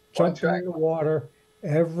he's jumping in the water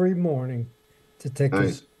every morning to take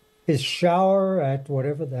his shower at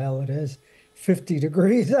whatever the hell it is, 50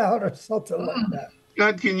 degrees out or something like that.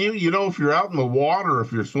 God, can you know, if you're out in the water,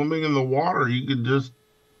 if you're swimming in the water, you could just,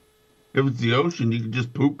 if it's the ocean, you could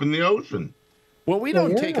just poop in the ocean. Well, we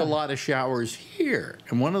don't take a lot of showers here.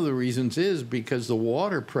 And one of the reasons is because the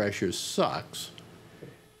water pressure sucks.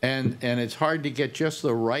 And it's hard to get just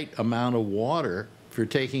the right amount of water for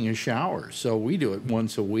taking a shower. So we do it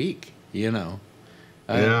once a week, you know.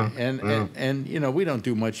 And you know, we don't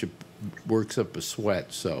do much. It works up a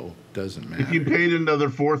sweat, so it doesn't matter. If you paid another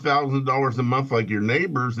 $4,000 a month like your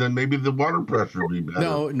neighbors, then maybe the water pressure would be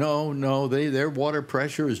better. No. Their water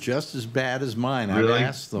pressure is just as bad as mine. Really? I've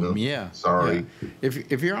asked them. No, yeah. sorry. Yeah.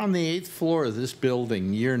 If you're on the 8th floor of this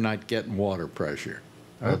building, you're not getting water pressure.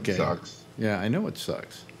 That sucks. Yeah, I know it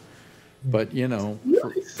sucks. But, you know.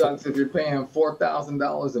 Really sucks if you're paying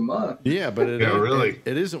 $4,000 a month. Yeah, but it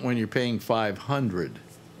isn't when you're paying $500,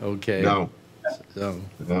 okay? No. So,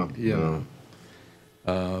 No.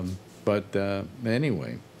 But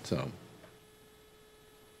anyway, so.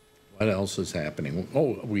 What else is happening?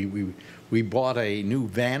 Oh, we bought a new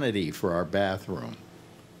vanity for our bathroom.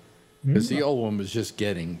 Because the old one was just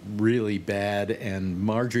getting really bad, and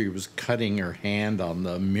Marjorie was cutting her hand on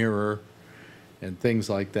the mirror and things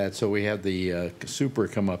like that. So we had the super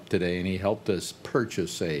come up today, and he helped us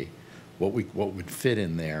purchase what would fit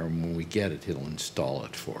in there. And when we get it, he'll install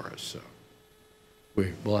it for us. So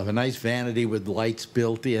we'll have a nice vanity with lights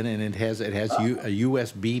built in, and it has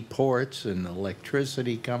USB ports and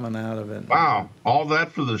electricity coming out of it. Wow, all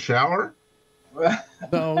that for the shower?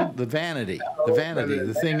 No, the vanity,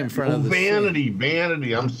 the thing in front of the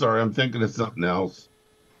vanity. I'm sorry, I'm thinking of something else.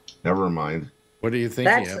 Never mind. What are you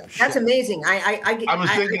thinking of? That's amazing. I was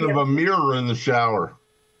thinking of a mirror in the shower.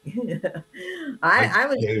 I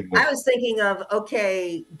was thinking of,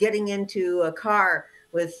 okay, getting into a car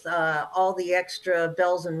with all the extra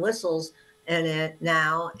bells and whistles in it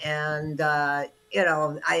now, and I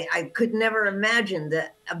could never imagine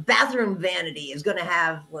that a bathroom vanity is going to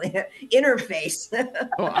have like, interface.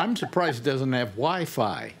 Oh, I'm surprised it doesn't have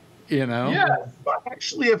Wi-Fi. Yeah,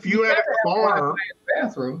 Actually, if you had a car,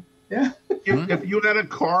 bathroom. Yeah. if you had a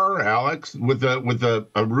car, Alex, with a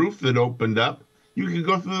roof that opened up, you could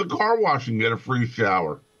go through the car wash and get a free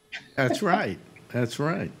shower. That's right. That's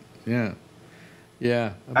right. Yeah.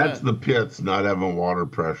 Yeah. That's the pits not having water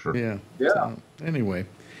pressure. Yeah. Yeah. So, anyway,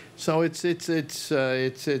 so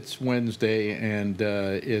it's Wednesday, and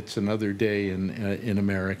it's another day in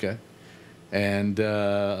America, and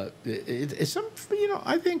it's some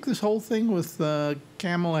I think this whole thing with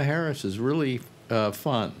Kamala Harris is really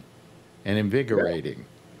fun and invigorating.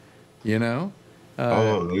 There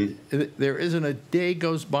isn't a day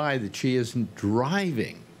goes by that she isn't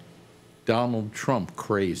driving Donald Trump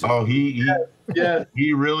crazy. Oh, he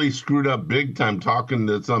really screwed up big time talking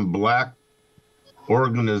to some black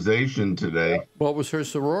organization today. What was her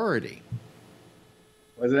sorority?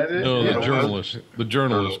 Was that it? No, Yeah. the journalist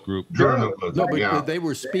group. Journalists, No, but yeah. they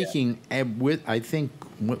were speaking with, I think,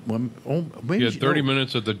 maybe He had 30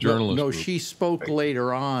 minutes at the journalist No, group. she spoke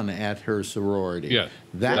later on at her sorority. Yeah,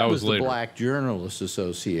 that that was was the later. Black Journalists The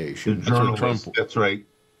Association. journalists, Trump- that's right.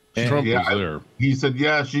 Trump Yeah, was there. He said,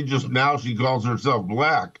 yeah, she calls herself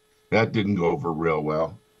black. That didn't go over real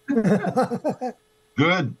well.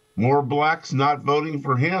 Good. More blacks not voting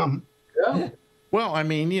for him. Yeah. Well, I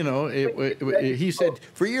mean, he said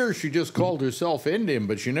for years she just called herself Indian,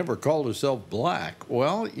 but she never called herself black.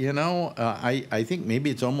 Well, I think maybe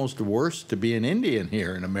it's almost worse to be an Indian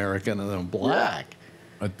here in America than black.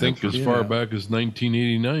 I think as far back as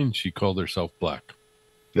 1989, she called herself black.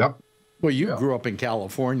 Yep. Well, you grew up in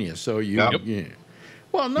California, so you. Yep. Yeah.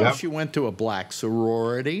 Well, no, Yep. she went to a black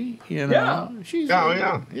sorority. Yeah. She's.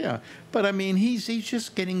 Yeah. But I mean, he's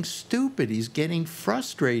just getting stupid. He's getting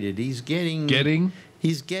frustrated. He's getting.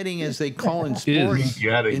 He's getting, as they call in sports.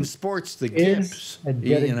 Getting. In sports, the Is gips. and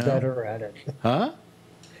getting better at it. Huh?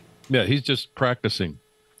 Yeah, he's just practicing.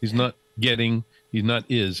 He's not getting. He's not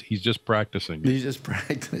is. He's just practicing. He's just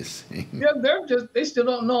practicing. Yeah, they still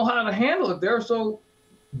don't know how to handle it. They're so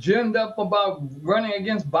ginned up about running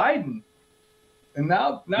against Biden. And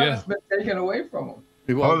now it's been taken away from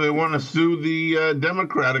them. Well, They want to sue the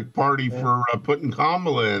Democratic Party for putting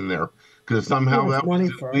Kamala in there because somehow Well, it's that was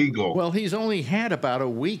money for- illegal. Well, he's only had about a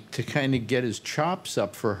week to kind of get his chops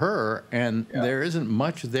up for her, and there isn't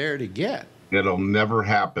much there to get. It'll never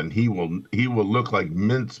happen. He will look like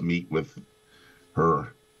mincemeat with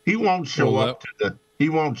her. He won't show Well, up to the. He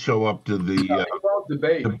won't show up to the He won't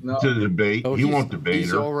debate. No. to the debate. Oh, he won't debate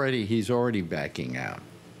he's her. He's already backing out.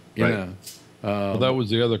 You Right. know. Well, that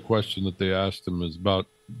was the other question that they asked him is about,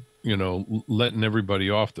 letting everybody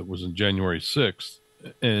off that was in January 6th.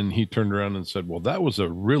 And he turned around and said, well, that was a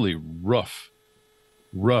really rough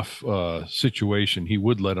situation. He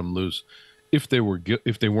would let them loose if they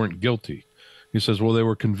weren't guilty. He says, well, they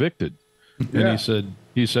were convicted. Yeah. And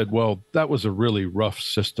he said, well, that was a really rough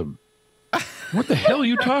system. What the hell are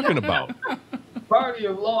you talking about? Party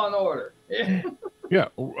of law and order. Yeah. Yeah,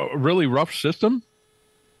 a really rough system?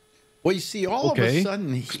 Well, you see, all of a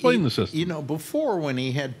sudden, Explain the system. Before when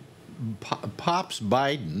he had Pops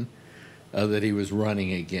Biden that he was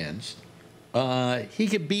running against, he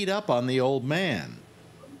could beat up on the old man.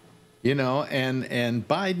 And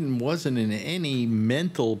Biden wasn't in any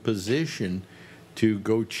mental position to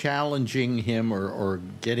go challenging him or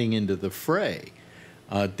getting into the fray.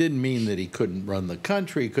 Didn't mean that he couldn't run the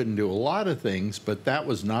country, couldn't do a lot of things, but that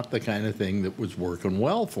was not the kind of thing that was working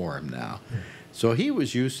well for him now. So he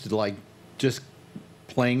was used to just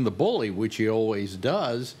playing the bully, which he always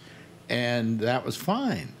does, and that was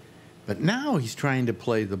fine. But now he's trying to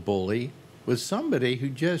play the bully with somebody who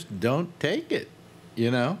just don't take it,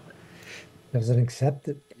 Doesn't accept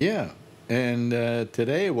it. Yeah. And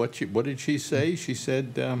today, what did she say? She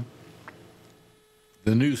said, the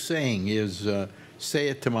new saying is, say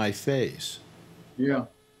it to my face. Yeah.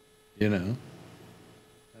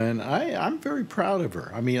 And I'm very proud of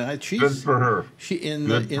her. I mean, she's Good for her. She in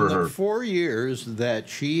Good the for her. 4 years that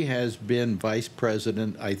she has been vice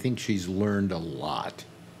president, I think she's learned a lot,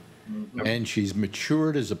 and she's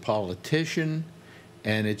matured as a politician,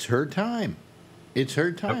 and it's her time. It's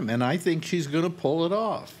her time, and I think she's going to pull it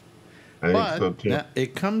off. I think so too. Now,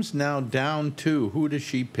 it comes now down to who does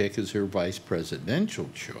she pick as her vice presidential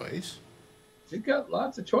choice? She's got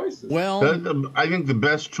lots of choices. Well, I think the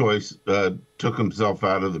best choice took himself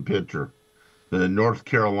out of the picture. The North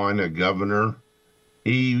Carolina governor,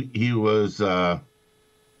 he was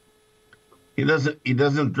he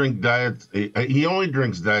doesn't drink diet. He only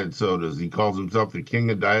drinks diet sodas. He calls himself the king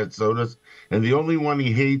of diet sodas, and the only one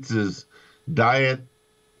he hates is diet.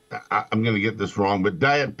 I'm going to get this wrong, but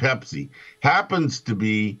Diet Pepsi happens to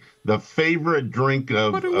be the favorite drink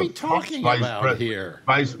of. What are we talking about here?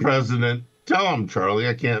 Vice President. Tell him, Charlie.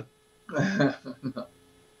 I can't. No,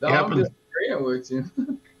 I'm disagreeing with you.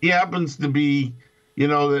 He happens to be, you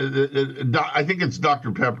know, I think it's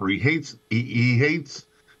Dr. Pepper. He hates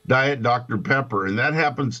Diet Dr. Pepper, and that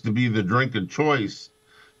happens to be the drink of choice,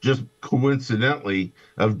 just coincidentally,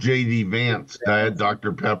 of J.D. Vance, Diet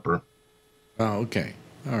Dr. Pepper. Oh, okay.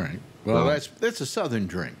 All right. Well, that's a Southern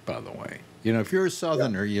drink, by the way. You know, if you're a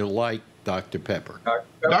Southerner, you like Dr. Pepper.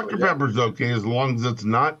 Dr. Pepper's okay as long as it's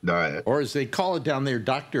not diet. Or as they call it down there,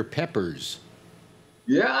 Dr. Peppers.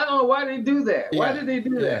 Yeah, I don't know why they do that. Why did they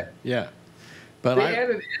do that? Yeah. But they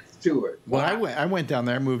added S to it. Well, I went down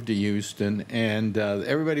there, moved to Houston, and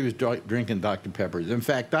everybody was drinking Dr. Peppers. In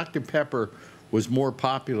fact, Dr. Pepper was more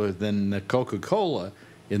popular than Coca-Cola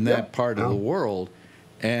in that part of the world.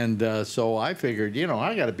 And so I figured, you know,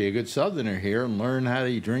 I got to be a good Southerner here and learn how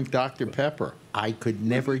to drink Dr. Pepper. I could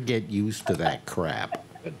never get used to that crap.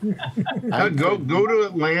 Go to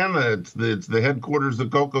Atlanta. It's the headquarters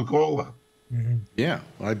of Coca-Cola. Mm-hmm. Yeah,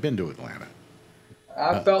 well, I've been to Atlanta.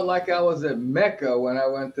 I felt like I was at Mecca when I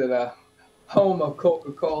went to the home of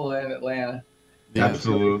Coca-Cola in Atlanta. Yeah.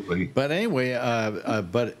 Absolutely. But anyway,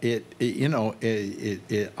 but you know,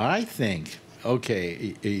 I think,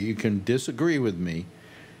 okay, you can disagree with me,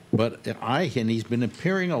 but and he's been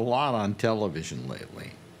appearing a lot on television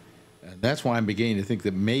lately. And that's why I'm beginning to think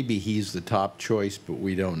that maybe he's the top choice, but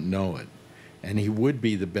we don't know it. And he would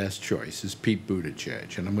be the best choice, is Pete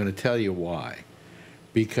Buttigieg. And I'm going to tell you why.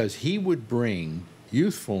 Because he would bring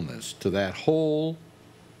youthfulness to that whole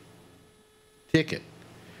ticket.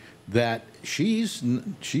 That she's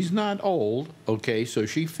not old, okay, so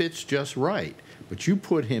she fits just right. But you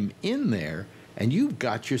put him in there, and you've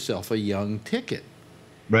got yourself a young ticket.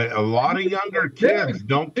 Right, a lot of younger kids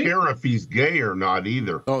don't care if he's gay or not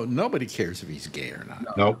either. Oh, nobody cares if he's gay or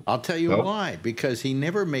not. Nope. I'll tell you why. Because he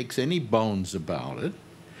never makes any bones about it.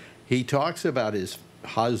 He talks about his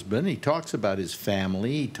husband. He talks about his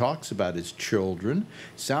family. He talks about his children.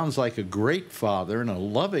 Sounds like a great father and a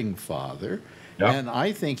loving father. Yep. And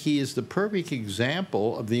I think he is the perfect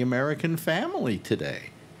example of the American family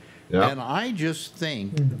today. Yep. And I just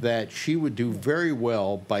think that she would do very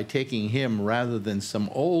well by taking him rather than some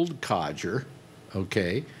old codger,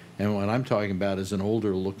 okay? And what I'm talking about is an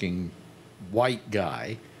older-looking white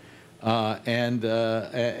guy, and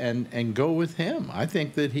go with him. I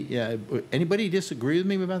think that he. Anybody disagree with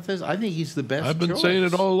me about this? I think he's the best. I've been saying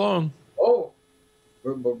it all along. Oh,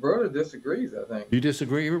 Roberta disagrees. I think. You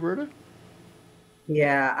disagree, Roberta?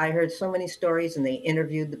 Yeah, I heard so many stories, and they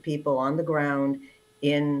interviewed the people on the ground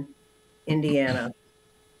in Indiana.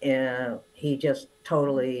 He just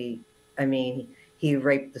totally, I mean, he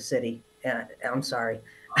raped the city. I'm sorry.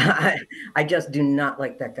 I just do not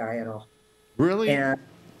like that guy at all. Really? And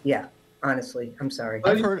yeah, honestly, I'm sorry.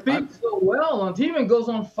 But he speaks so well on TV and goes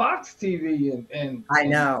on Fox TV and I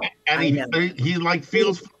know. And he like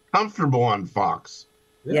feels comfortable on Fox.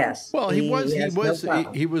 Yes. Well, he was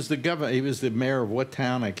the governor. He was the mayor of what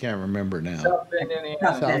town? I can't remember now. South Bend, Indiana.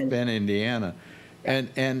 South Bend, Indiana.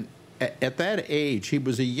 And at that age, he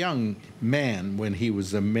was a young man when he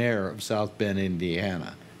was the mayor of South Bend,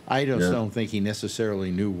 Indiana. I just don't think he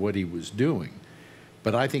necessarily knew what he was doing.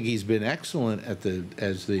 But I think he's been excellent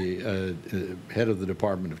as the head of the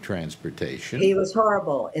Department of Transportation. He was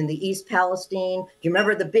horrible in the East Palestine. Do you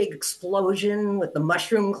remember the big explosion with the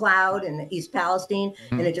mushroom cloud in East Palestine?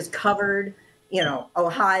 Mm-hmm. And it just covered, you know,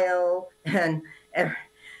 Ohio and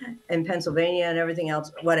Pennsylvania and everything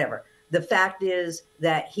else, whatever. The fact is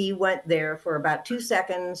that he went there for about 2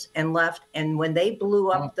 seconds and left. And when they blew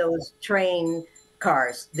up those train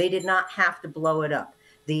cars, they did not have to blow it up.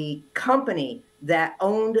 The company that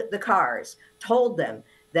owned the cars told them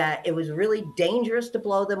that it was really dangerous to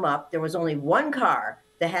blow them up. There was only one car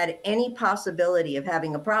that had any possibility of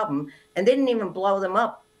having a problem, and they didn't even blow them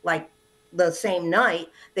up like the same night.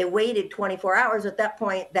 They waited 24 hours. At that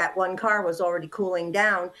point, that one car was already cooling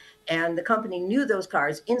down, and the company knew those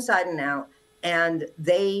cars inside and out, and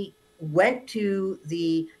they went to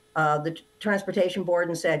the transportation board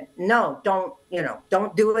and said, no, don't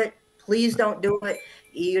do it. Please don't do it.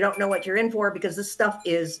 You don't know what you're in for, because this stuff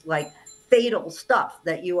is like fatal stuff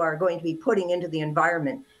that you are going to be putting into the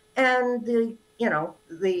environment. And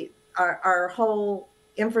our whole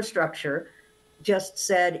infrastructure just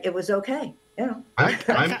said it was okay. You know, I'm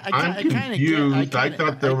confused. I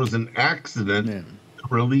thought there was an accident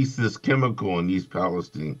release this chemical in East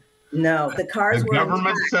Palestine. No, the cars The were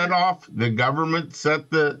government intact set off. The government set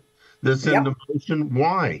this Yep. into motion.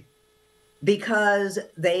 Why? because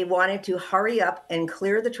they wanted to hurry up and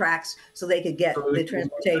clear the tracks so they could get So the they could move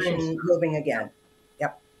transportation things. moving again.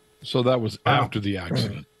 Yep, So that was Wow. after the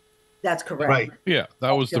accident. that's correct. Right. Yeah, that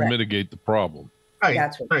was to Correct. mitigate the problem. Right.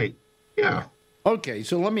 That's right. Right. Yeah. Okay,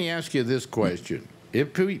 so let me ask you this question.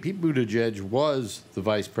 If Pete Buttigieg was the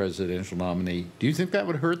vice presidential nominee, do you think that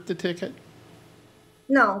would hurt the ticket?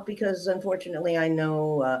 No, because unfortunately, I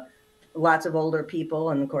know lots of older people,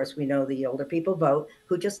 and of course, we know the older people vote,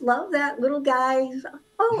 who just love that little guy.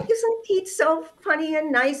 Oh, isn't he so funny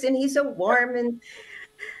and nice, and he's so warm and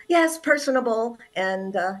yes, personable,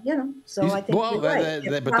 and so I think Well, you're right. that-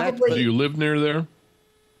 It but that's- Do you live near there?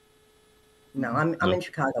 no, I'm No. in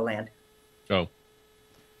Chicagoland. Oh,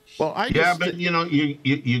 Well, I Yeah, just, but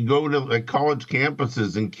you go to like college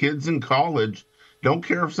campuses, and kids in college don't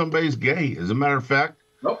care if somebody's gay. As a matter of fact,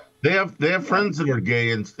 Nope. they have friends that are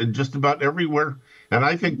gay and just about everywhere, and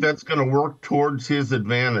I think that's going to work towards his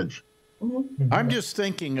advantage. I'm just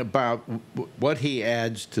thinking about what he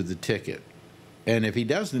adds to the ticket. And if he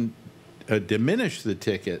doesn't diminish the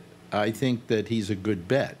ticket, I think that he's a good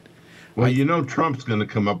bet. Well, Trump's going to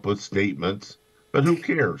come up with statements, but who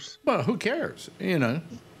cares? Well, who cares?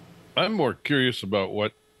 I'm more curious about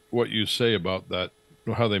what you say about that,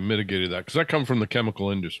 how they mitigated that, because I come from the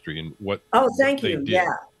chemical industry and what. Oh, thank what they you. did, Yeah.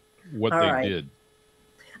 what All they right. did.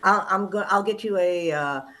 I'll get you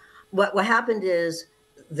a what happened is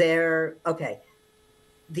the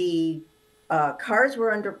cars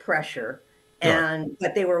were under pressure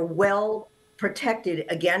but they were well protected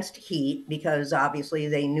against heat because obviously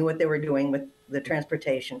they knew what they were doing with the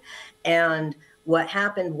transportation. And what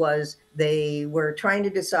happened was they were trying to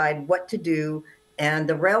decide what to do, and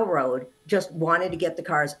the railroad just wanted to get the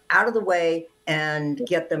cars out of the way and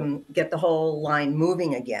get the whole line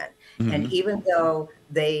moving again. And even though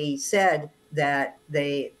they said that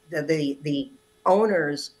the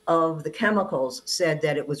owners of the chemicals said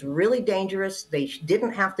that it was really dangerous, they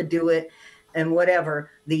didn't have to do it, and whatever,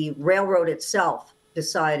 the railroad itself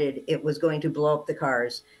decided it was going to blow up the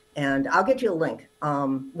cars. And I'll get you a link.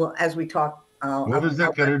 Well, as we talk. What has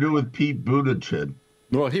that got to do with Pete Buttigieg?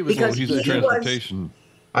 Well, he was. Because He's he the transportation.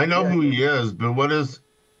 I know who he is, but what is?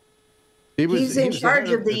 He's in charge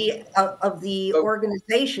head of the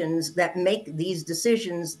organizations that make these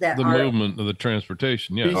decisions that The are movement of the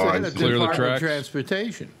transportation, yeah. He's the head of Clear the Department of tracks.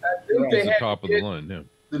 Transportation. I think He's they the had top to of the get line, yeah.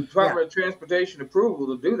 the Department of Transportation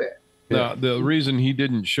approval to do that. Now, the reason he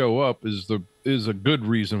didn't show up is a good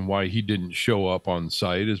reason why he didn't show up on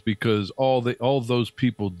site is because all those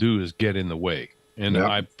people do is get in the way. And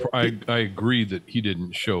Yep. I agree that he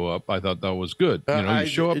didn't show up. I thought that was good. You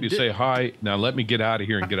show up, you say hi. Now let me get out of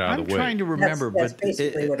here and get out I'm of the way. trying to remember, That's but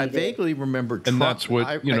basically what he I did. vaguely remember Trump. And that's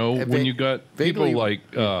what when you got people vaguely- like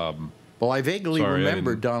Well, I vaguely Sorry, I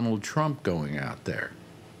remember didn't- Donald Trump going out there,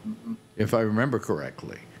 if I remember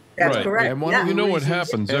correctly. that's Right. correct. And one Yeah. of the You know what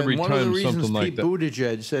reasons- happens every and one of the time reasons something like Pete that-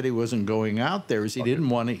 Buttigieg said he wasn't going out there is he didn't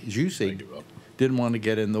want to, as you say, didn't want to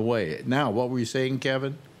get in the way. Now, what were you saying,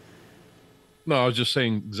 Kevin? No, I was just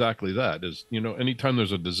saying exactly that. Is anytime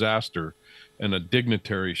there's a disaster and a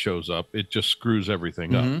dignitary shows up, it just screws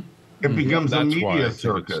everything up. It becomes a That's why I media think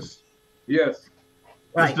circus. Yes.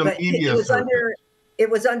 Right, Just a but media circus.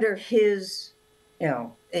 it was under his,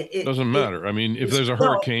 It doesn't matter. I mean, if there's a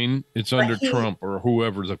well, hurricane, it's but under he- Trump or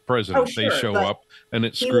whoever's the president. Oh, they sure, show but up and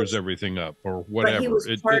it he screws was- everything up or whatever. But he was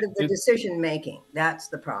It- part it- of the it- decision making. That's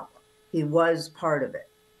the problem. He was part of it.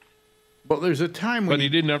 Well, there's a time when but he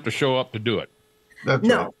didn't have to show up to do it. That's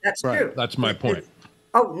No, right. that's Right. true. That's my point.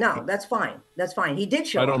 Oh no, that's fine. That's fine. He did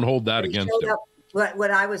show I up. don't hold that He against showed him. up-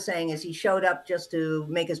 What I was saying is he showed up just to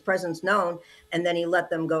make his presence known, and then he let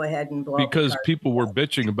them go ahead and blow up the Because car. people were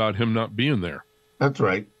bitching about him not being there. That's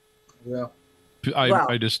right. Yeah. Well,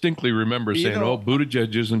 I distinctly remember you saying, know- "Oh,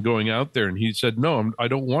 Buttigieg isn't going out there," and he said, "No, I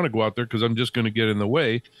don't want to go out there because I'm just going to get in the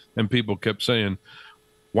way." And people kept saying,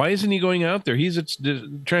 "Why isn't he going out there? He's its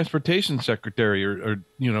transportation secretary, or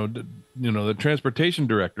the transportation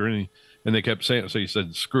director." And they kept saying, so he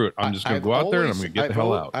said, "Screw it, I'm just going to go out there and I'm going to get the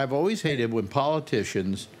hell out." I've always hated when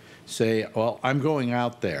politicians say, "Well, I'm going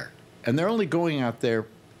out there," and they're only going out there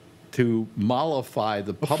to mollify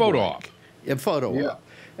the public. photo op. A photo Yeah. op.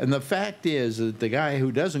 And the fact is that the guy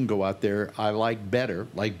who doesn't go out there, I like better,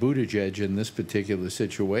 like Buttigieg in this particular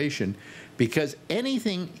situation, because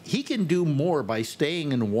he can do more by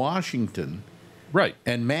staying in Washington Right.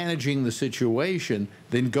 and managing the situation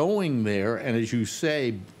than going there and, as you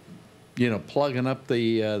say, plugging up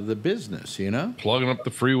the business, Plugging up the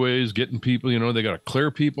freeways, getting people, they got to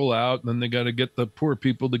clear people out, and then they got to get the poor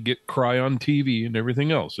people to cry on TV and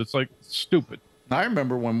everything else. It's like stupid. I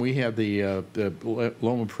remember when we had the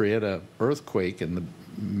Loma Prieta earthquake in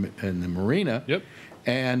the marina. Yep.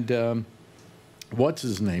 And what's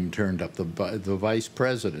his name turned up, the vice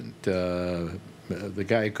president, the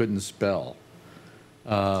guy who couldn't spell.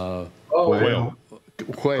 Quayle.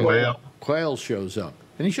 Quayle shows up,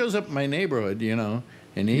 and he shows up in my neighborhood, and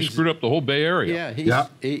He screwed up the whole Bay Area. Yeah,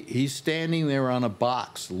 he's standing there on a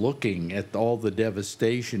box looking at all the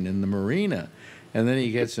devastation in the marina, and then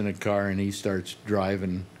he gets in a car and he starts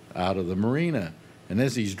driving out of the marina. And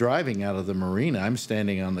as he's driving out of the marina, I'm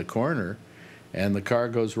standing on the corner, and the car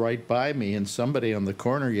goes right by me, and somebody on the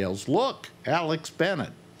corner yells, "Look, Alex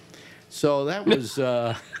Bennett." So that was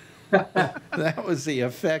that was the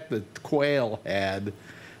effect that Quayle had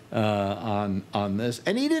on this,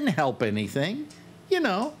 and he didn't help anything,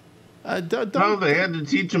 No, they had to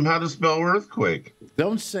teach him how to spell earthquake.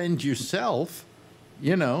 Don't send yourself,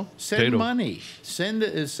 send Potato. money, send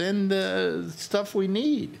stuff we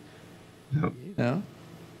need. Yep.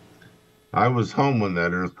 I was home when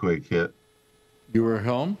that earthquake hit You were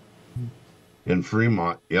home. in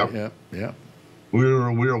Fremont. Yep. Yeah. We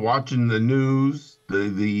were watching the news.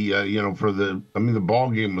 The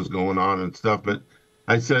ball game was going on and stuff. But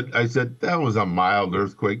I said that was a mild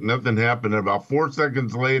earthquake. Nothing happened. About 4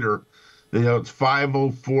 seconds later, it's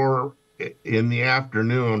 5:04 in the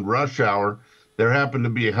afternoon, rush hour. There happened to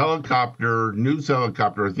be a news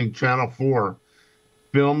helicopter, I think Channel 4,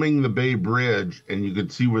 filming the Bay Bridge, and you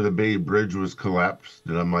could see where the Bay Bridge was collapsed.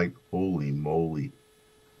 And I'm like, holy moly.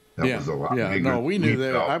 That was a lot bigger. No, we knew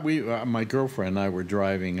that. felt. My girlfriend and I were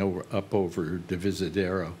driving up over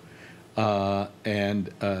Divisadero,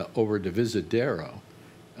 and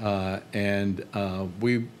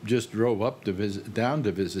we just drove down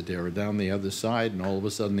Divisadero, down the other side, and all of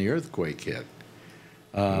a sudden the earthquake hit.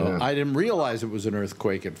 I didn't realize it was an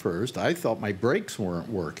earthquake at first. I thought my brakes weren't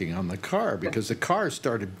working on the car because the car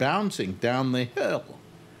started bouncing down the hill.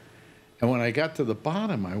 And when I got to the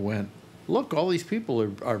bottom, I went, look, all these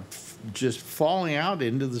people are just falling out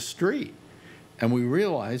into the street. And we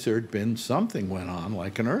realized there had been something went on,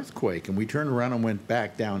 like an earthquake. And we turned around and went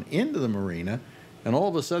back down into the marina. And all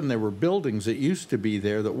of a sudden, there were buildings that used to be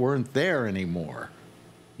there that weren't there anymore,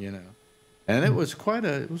 And it was quite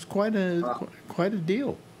a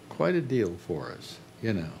deal for us,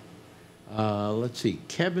 Let's see,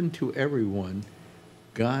 Kevin to everyone,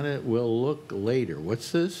 got it. We'll look later.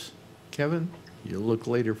 What's this, Kevin? You'll look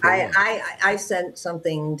later for what? I sent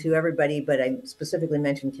something to everybody, but I specifically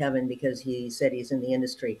mentioned Kevin because he said he's in the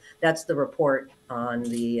industry. That's the report on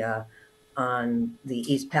the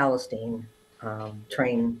East Palestine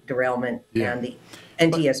train derailment and the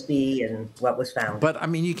NTSB and what was found. But I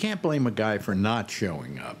mean, you can't blame a guy for not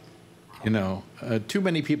showing up. Too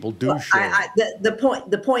many people do show up.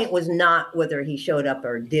 The point was not whether he showed up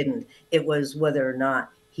or didn't. It was whether or not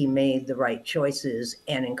he made the right choices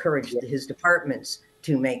and encouraged his departments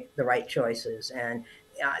to make the right choices. And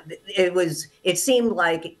it seemed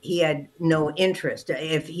like he had no interest.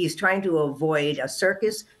 If he's trying to avoid a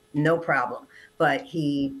circus, no problem. But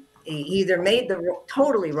he either made the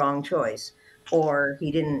totally wrong choice or he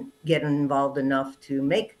didn't get involved enough to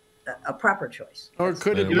make a proper choice. Or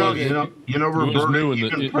could it He Roberta,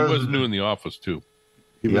 was new in the office too.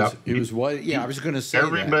 He was what? Yeah, I was going to say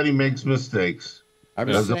everybody makes mistakes. I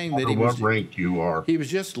was saying that he was what rank you are. He was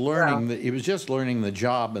just learning. He was just learning the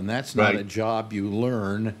job, and that's not a job you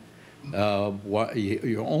learn.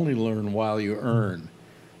 You only learn while you earn.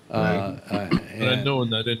 And I know in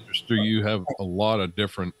that industry you have a lot of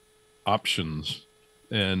different options,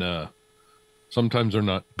 and sometimes they're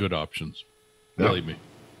not good options. Believe me.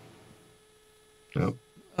 Yep.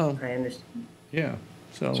 I understand. Yeah.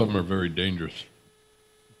 So some are very dangerous.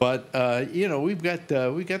 But we've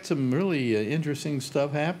got some really interesting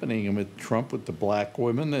stuff happening, and with Trump with the black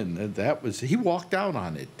women, and he walked out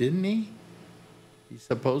on it, didn't he? He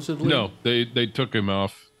supposedly no, they took him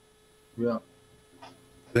off. Yeah,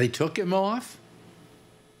 they took him off.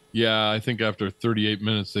 Yeah, I think after 38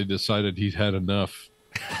 minutes they decided he'd had enough.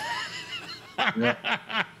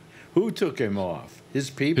 Who took him off? His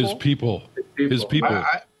people. His people.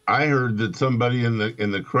 I heard that somebody in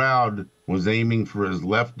the crowd was aiming for his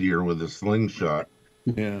left ear with a slingshot.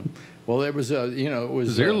 Yeah. Well, there was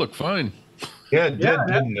his ear looked fine. Yeah, it did,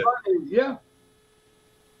 didn't it? Yeah.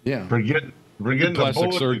 Yeah. Forgetting the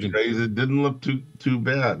plastic surgeon. Days, it didn't look too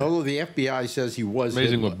bad. Although the FBI says he was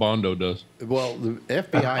amazing what Bondo does. Well, the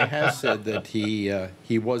FBI has said that he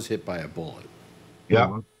was hit by a bullet.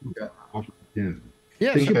 Yeah.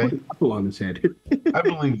 Yes. They should Okay. put an apple on his head. I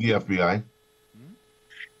believe the FBI.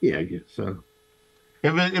 Yeah, I guess so.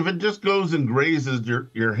 If it just goes and grazes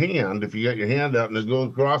your hand, if you got your hand out and it goes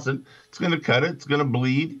across it, it's going to cut it. It's going to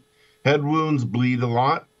bleed. Head wounds bleed a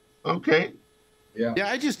lot. Okay. Yeah. Yeah,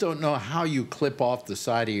 I just don't know how you clip off the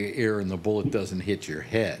side of your ear and the bullet doesn't hit your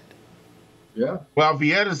head. Yeah. Well, if he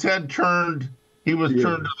had his head turned, he was Yeah.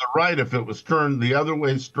 turned to the right. If it was turned the other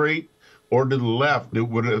way straight or to the left, it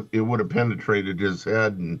would have penetrated his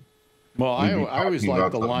head. And Well, we'd be I always talking liked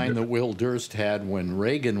about the something line that different. Will Durst had when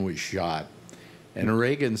Reagan was shot. And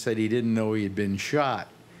Reagan said he didn't know he had been shot.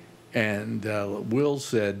 And Will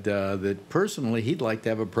said that personally he'd like to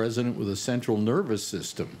have a president with a central nervous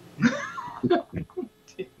system.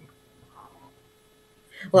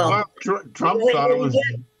 Well, Trump when- thought when it you was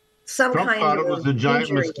get some Trump kind thought it of was a giant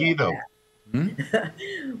injury like mosquito. that,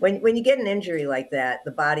 when you get an injury like that,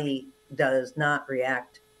 the body does not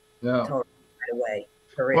react No. totally right away.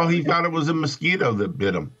 For real. Well, he thought it was a mosquito that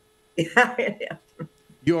bit him. Yeah.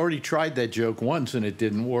 You already tried that joke once and it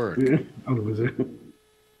didn't work. Yeah. Oh, was it?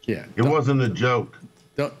 Yeah. It wasn't a joke.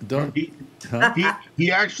 Don't He, huh?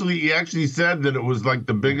 he actually said that it was like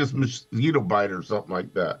the biggest mosquito bite or something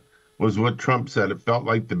like that. Was what Trump said. It felt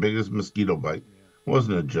like the biggest mosquito bite.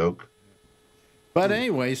 Wasn't a joke. But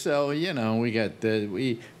anyway, so we got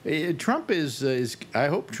Trump is I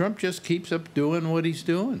hope Trump just keeps up doing what he's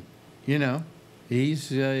doing. He's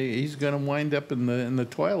going to wind up in the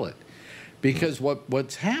toilet, because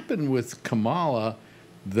what's happened with Kamala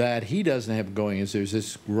that he doesn't have going is there's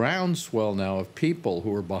this groundswell now of people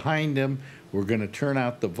who are behind him, who are going to turn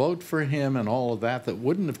out to vote for him and all of that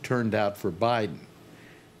wouldn't have turned out for Biden.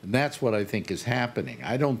 And that's what I think is happening.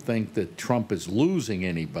 I don't think that Trump is losing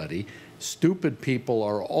anybody. Stupid people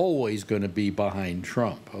are always going to be behind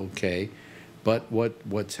Trump, okay? But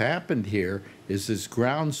what's happened here is this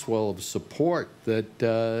groundswell of support that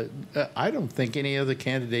I don't think any other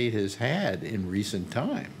candidate has had in recent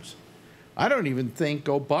times. I don't even think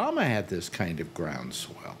Obama had this kind of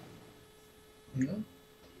groundswell. I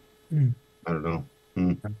don't know.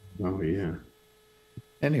 Oh, yeah.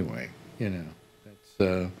 Anyway,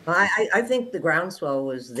 that's... I think the groundswell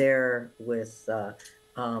was there with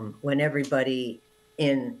when everybody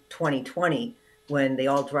in 2020, when they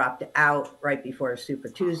all dropped out right before Super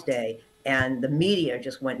Tuesday, and the media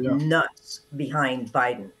just went nuts behind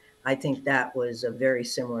Biden. I think that was a very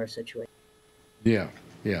similar situation. Yeah.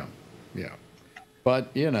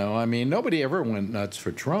 But, nobody ever went nuts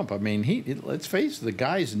for Trump. I mean, let's face it, the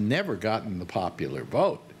guy's never gotten the popular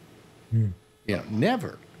vote. Yeah,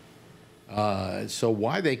 never. So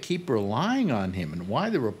why they keep relying on him, and why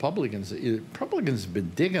the Republicans have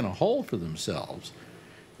been digging a hole for themselves.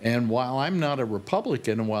 And while I'm not a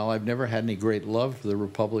Republican, and while I've never had any great love for the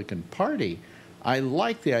Republican Party, I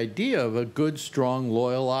like the idea of a good, strong,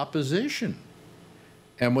 loyal opposition.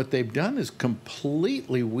 And what they've done is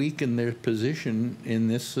completely weaken their position in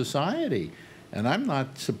this society. And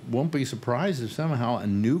won't be surprised if somehow a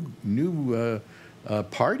new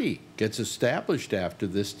party gets established after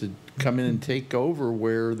this to come in and take over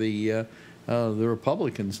where the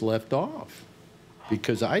Republicans left off.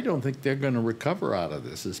 Because I don't think they're going to recover out of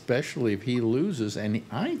this, especially if he loses. And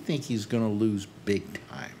I think he's going to lose big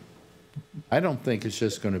time. I don't think it's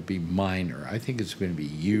just going to be minor. I think it's going to be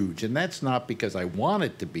huge. And that's not because I want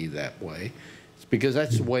it to be that way. It's because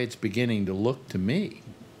that's the way it's beginning to look to me.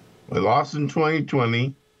 We lost in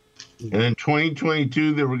 2020. And in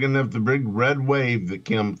 2022, they were going to have the big red wave that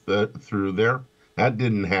came through there. That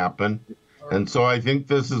didn't happen. And so I think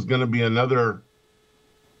this is going to be another...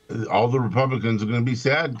 All the Republicans are going to be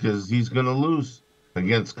sad because he's going to lose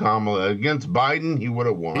against Kamala. Against Biden, he would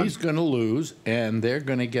have won. He's going to lose, and they're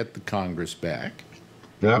going to get the Congress back.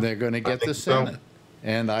 Yep, They're going to get the Senate.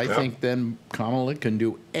 And I think then Kamala can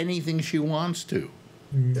do anything she wants to.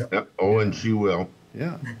 Yep. Oh, and she will.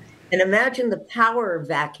 Yeah. And imagine the power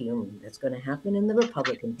vacuum that's going to happen in the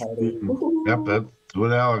Republican Party. Yep, that's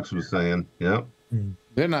what Alex was saying. Yep.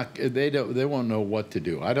 They're not. They won't know what to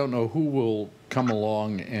do. I don't know who will come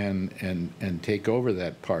along and take over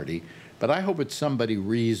that party, but I hope it's somebody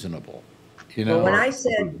reasonable. Well, when I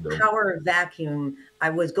said power vacuum, I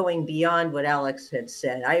was going beyond what Alex had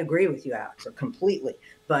said. I agree with you, Alex, completely.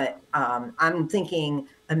 But I'm thinking,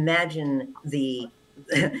 imagine the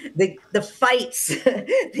fights.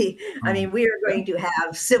 I mean, we are going to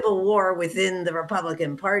have civil war within the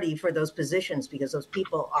Republican Party for those positions, because those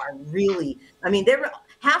people are really, I mean,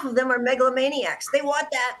 half of them are megalomaniacs. They want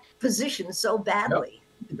that position so badly.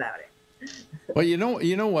 Think about it. Well, you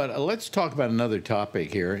know what? Let's talk about another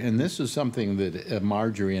topic here, and this is something that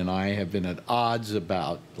Marjorie and I have been at odds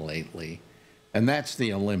about lately, and that's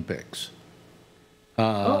the Olympics.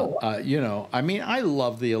 You know, I mean, I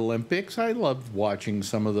love the Olympics. I love watching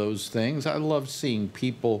some of those things. I love seeing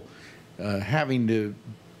people having to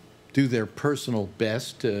do their personal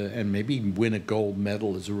best and maybe win a gold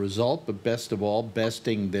medal as a result, but best of all,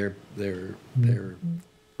 besting their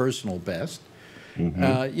personal best.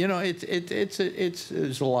 You know,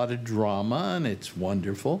 there's a lot of drama and it's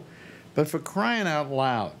wonderful, but for crying out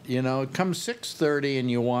loud, you know, it comes 6:30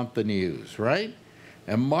 and you want the news, right?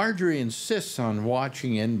 And Marjorie insists on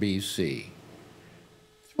watching NBC.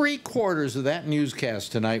 3/4 of that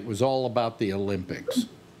newscast tonight was all about the Olympics,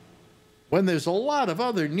 when there's a lot of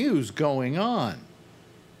other news going on.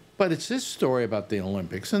 But it's this story about the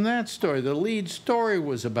Olympics and that story. The lead story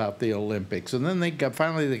was about the Olympics. And then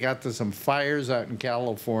finally they got to some fires out in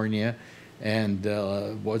California and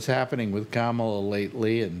what's happening with Kamala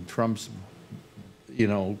lately and Trump's, you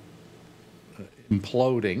know,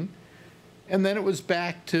 imploding. And then it was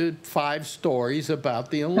back to 5 stories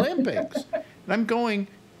about the Olympics. And I'm going,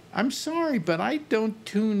 I'm sorry, but I don't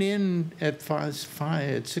tune in at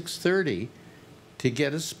 6:30 to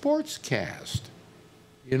get a sports cast.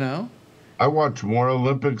 You know? I watch more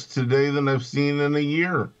Olympics today than I've seen in a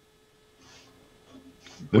year.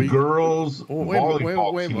 The girls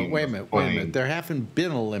volleyball wait a minute. There haven't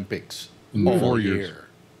been Olympics in all 4 years. Year.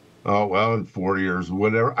 Oh, well, in 4 years,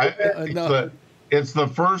 whatever. It's the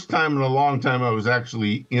first time in a long time I was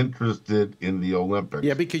actually interested in the Olympics.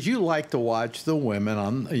 Yeah, because you like to watch the women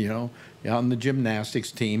on, you know, on the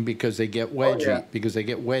gymnastics team because they get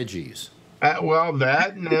wedgies. Well,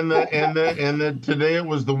 that and then today it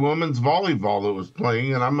was the women's volleyball that was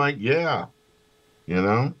playing, and I'm like, yeah, you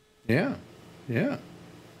know, yeah,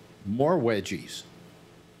 more wedgies.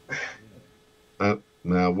 Now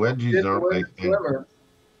wedgies aren't my thing.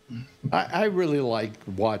 I really like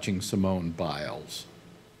watching Simone Biles.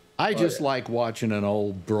 I just like watching an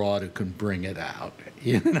old broad who can bring it out.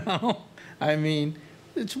 You know, I mean,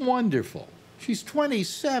 it's wonderful. She's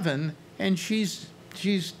 27 and she's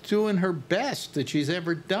doing her best that she's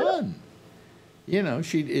ever done. You know,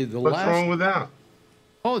 What's wrong with that?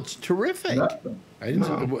 Oh, it's terrific. Nothing.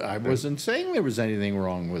 I wasn't saying there was anything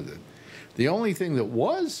wrong with it. The only thing that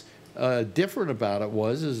was different about it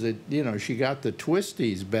is that, you know, she got the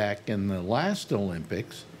twisties back in the last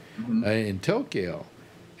Olympics in Tokyo,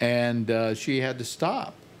 and she had to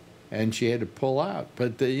stop, and she had to pull out.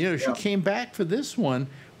 But you know, she came back for this one,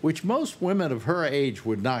 which most women of her age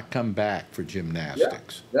would not come back for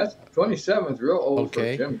gymnastics. Yeah, that's 27 is real old for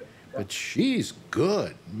gymnastics. But she's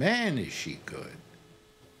good. Man, is she good.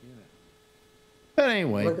 But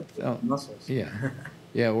anyway, Look at the muscles.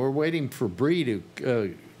 Yeah, we're waiting for Bree to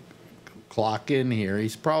clock in here.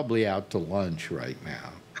 He's probably out to lunch right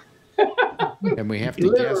now. And we have to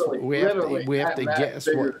guess. We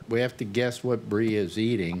have to guess what Bree is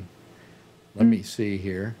eating. Let me see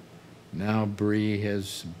here. Now Bree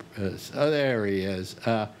has. Oh, there he is.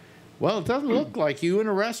 Well, it doesn't look like you in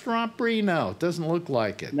a restaurant, Bree. No, it doesn't look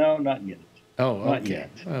like it. No, not yet. Oh, okay. Not yet.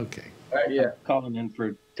 Okay. Yeah. Calling in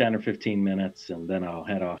for 10 or 15 minutes, and then I'll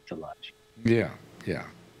head off to lunch. Yeah.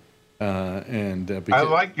 I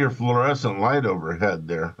like your fluorescent light overhead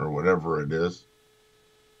there, or whatever it is.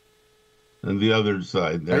 And the other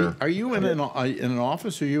side there. Are you in an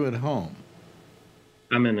office or are you at home?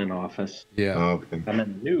 I'm in an office. Yeah. Okay. I'm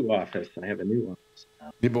in a new office. I have a new office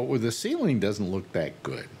now. Yeah, but with the ceiling doesn't look that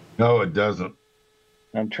good. No, it doesn't.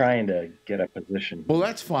 I'm trying to get a position. Well,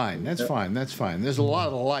 that's fine. That's fine. There's a lot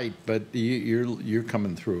of light, but you're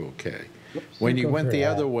coming through okay. Whoops. When you went the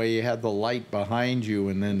other way, you had the light behind you,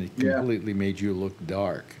 and then it completely made you look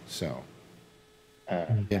dark. So, you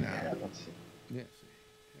know. Yeah, let's see.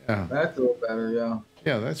 Yeah. That's a little better, yeah.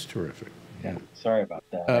 Yeah, that's terrific. Yeah, sorry about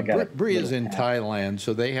that. Bree is in Thailand,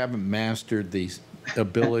 so they haven't mastered the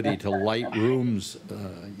ability to light rooms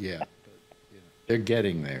yet. But, you know, they're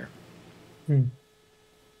getting there.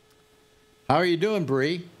 How are you doing,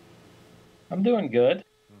 Bree? I'm doing good.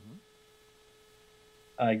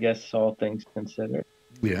 I guess all things considered.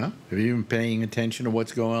 Yeah. Have you been paying attention to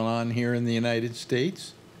what's going on here in the United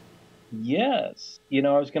States? Yes. You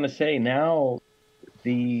know, I was going to say now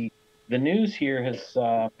the news here has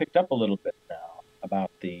picked up a little bit now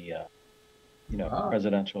about the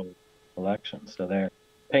presidential election. So they're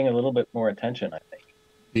paying a little bit more attention, I think.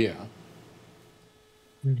 Yeah.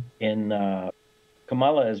 In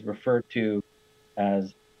Kamala is referred to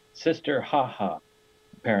as Sister Haha,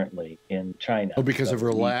 apparently, in China. Oh, because of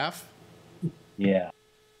her laugh? Yeah.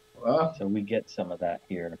 Well, So we get some of that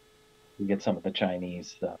here. We get some of the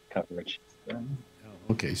Chinese coverage.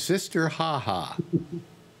 Okay, Sister Haha.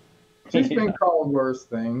 she's been called worse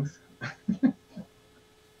things.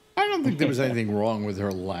 I don't think there was anything wrong with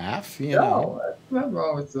her laugh. You No, know. that's nothing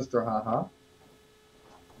wrong with Sister Haha.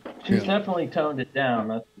 She's Yeah. definitely toned it down,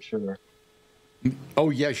 that's for sure. Oh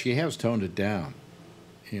yeah, she has toned it down.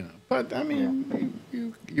 You know, but I mean,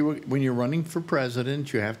 you when you're running for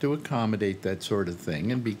president, you have to accommodate that sort of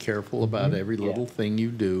thing and be careful about every little thing you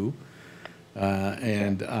do.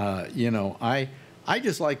 You know, I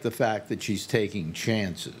just like the fact that she's taking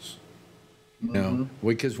chances. You know,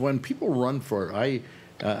 because when people run for it,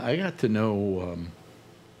 I got to know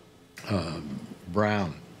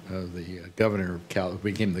Brown, the governor of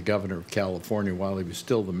became the governor of California while he was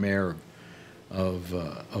still the mayor of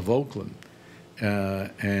Oakland,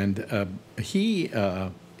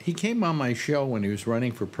 he came on my show when he was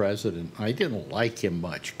running for president. I didn't like him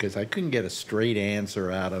much because I couldn't get a straight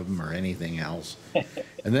answer out of him or anything else.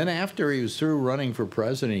 And then after he was through running for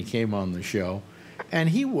president, he came on the show, and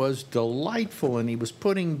he was delightful, and he was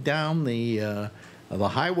putting down the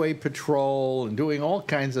highway patrol and doing all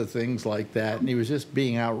kinds of things like that, and he was just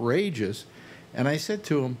being outrageous. And I said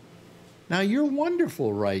to him, now you're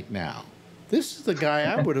wonderful right now. This is the guy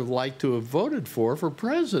I would have liked to have voted for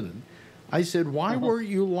president. I said, why weren't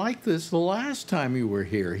you like this the last time you were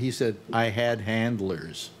here? He said, I had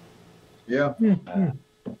handlers. Yeah.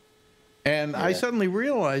 And I suddenly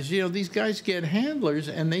realized, you know, these guys get handlers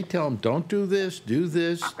and they tell them, don't do this,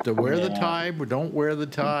 to wear the tie, but don't wear the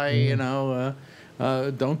tie, you know,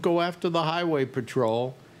 don't go after the highway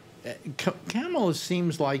patrol. Kamala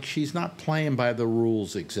seems like she's not playing by the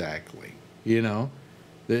rules exactly, you know.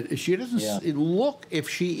 That she doesn't look, if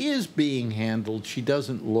she is being handled, she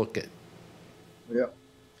doesn't look it. Yeah.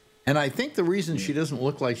 And I think the reason she doesn't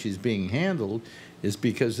look like she's being handled is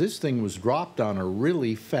because this thing was dropped on her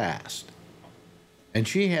really fast. And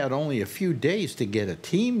she had only a few days to get a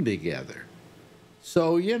team together.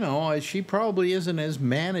 So, you know, she probably isn't as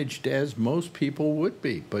managed as most people would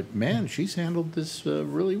be. But, man, she's handled this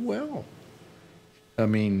really well. I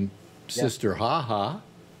mean, Sister Haha,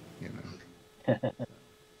 you know.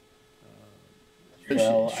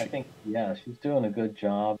 Well, I think, she's doing a good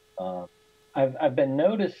job. I've been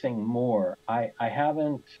noticing more. I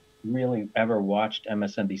haven't really ever watched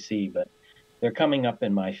MSNBC, but they're coming up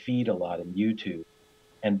in my feed a lot in YouTube.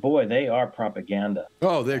 And boy, they are propaganda.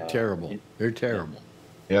 Oh, they're terrible. They're terrible.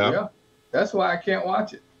 Yeah. That's why I can't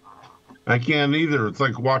watch it. I can't either. It's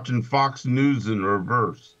like watching Fox News in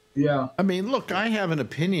reverse. Yeah. I mean, look, I have an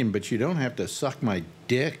opinion, but you don't have to suck my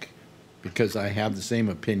dick because I have the same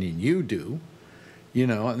opinion you do. You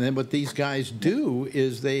know, and then what these guys do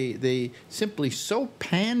is they simply so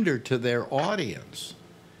pander to their audience,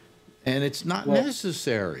 and it's not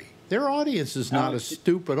necessary. Their audience is not a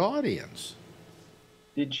stupid audience.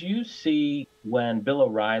 Did you see when Bill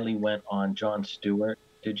O'Reilly went on Jon Stewart?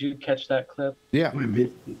 Did you catch that clip? Yeah.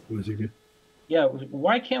 Was it good? Yeah.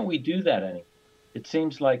 Why can't we do that anymore? It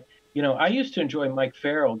seems like, you know, I used to enjoy Mike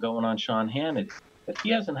Farrell going on Sean Hannity, but he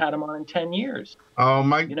hasn't had him on in 10 years. Oh,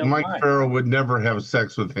 Mike why? Farrell would never have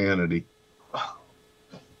sex with Hannity.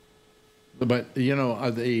 But you know,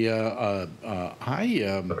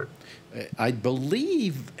 I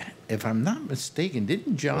believe, if I'm not mistaken,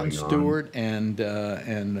 didn't Jon Stewart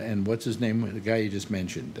and what's his name, the guy you just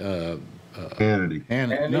mentioned,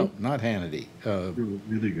 Hannity. No, not Hannity.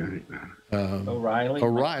 Really guy. O'Reilly.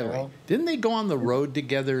 O'Reilly. Didn't they go on the road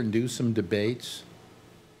together and do some debates?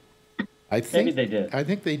 I think Maybe they did. I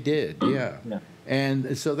think they did. Yeah.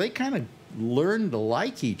 And so they kind of learned to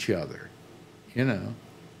like each other. You know.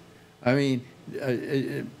 I mean,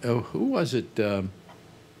 who was it?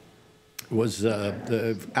 Was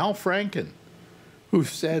Al Franken, who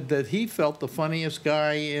said that he felt the funniest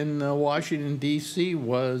guy in Washington, D.C.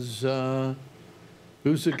 was,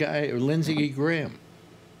 who's the guy? Lindsey Graham.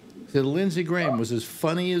 He said Lindsey Graham was as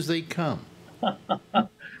funny as they come.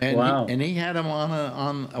 And wow. He had him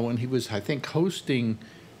on when he was, I think, hosting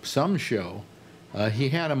some show. He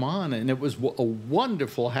had him on, and it was a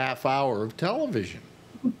wonderful half hour of television.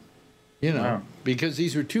 You know, because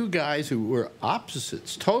these were two guys who were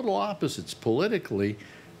opposites, total opposites politically,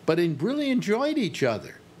 but really enjoyed each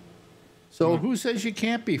other. So who says you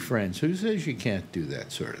can't be friends? Who says you can't do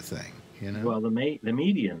that sort of thing? You know. Well, the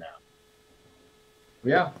media now.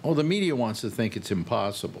 Yeah. Oh, the media wants to think it's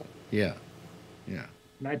impossible. Yeah. Yeah.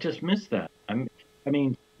 And I just missed that. I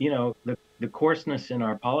mean, you know, the coarseness in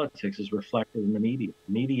our politics is reflected in the media.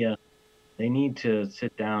 The media, they need to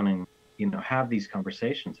sit down and, you know, have these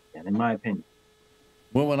conversations again, in my opinion.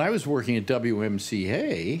 Well, when I was working at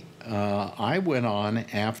WMCA, I went on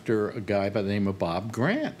after a guy by the name of Bob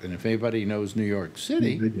Grant. And if anybody knows New York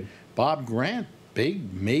City, Bob Grant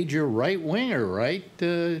big major right winger, right?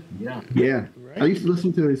 Yeah. Yeah. Right? I used to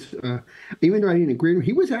listen to his, even though I didn't agree with him,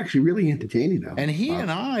 he was actually really entertaining, though. And he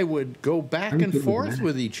and I would go back was and good with forth that.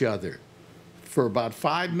 with each other for about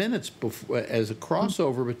 5 minutes before, as a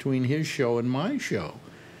crossover between his show and my show.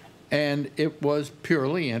 And it was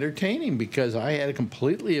purely entertaining because I had a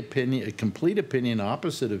complete opinion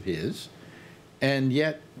opposite of his, and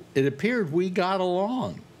yet it appeared we got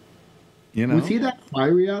along. You know? Was he that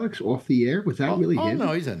fiery, Alex, off the air? Was that really him?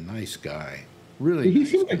 No, he's a nice guy. Really He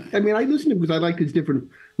nice seemed guy. like, I mean, I listened to him because I liked his different,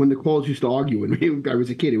 when the calls used to argue, and I was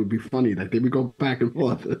a kid, it would be funny that they would go back and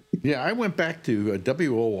forth. Yeah, I went back to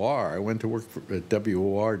WOR. I went to work for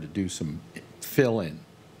WOR to do some fill-in.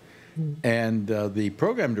 And the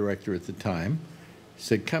program director at the time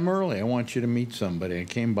said, "Come early. I want you to meet somebody." I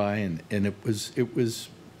came by, and it was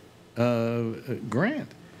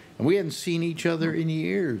Grant. And we hadn't seen each other in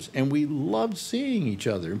years, and we loved seeing each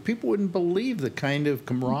other. And people wouldn't believe the kind of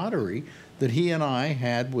camaraderie that he and I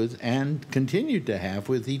had with and continued to have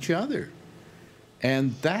with each other.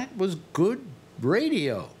 And that was good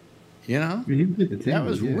radio, you know? That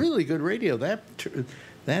was really good radio. That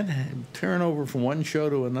turnover from one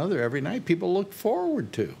show to another every night, people looked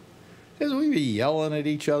forward to. Because we'd be yelling at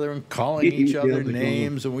each other and calling each other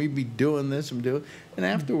names, and we'd be doing this and doing, and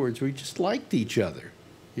afterwards we just liked each other,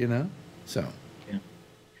 you know? So. Yeah.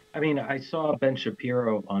 I mean, I saw Ben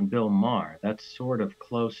Shapiro on Bill Maher. That's sort of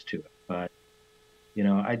close to it, but, you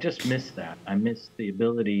know, I just miss that. I miss the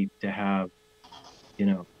ability to have, you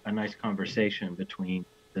know, a nice conversation between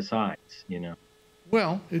the sides, you know?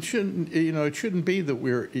 Well, it shouldn't, you know, it shouldn't be that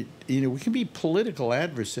we're, you know, we can be political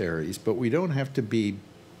adversaries, but we don't have to be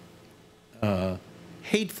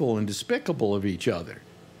hateful and despicable of each other,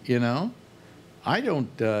 you know? I don't,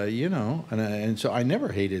 you know, and so I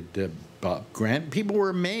never hated Bob Grant. People were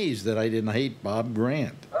amazed that I didn't hate Bob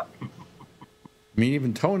Grant. I mean,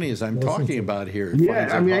 even Tony, as I'm talking about here. Yeah,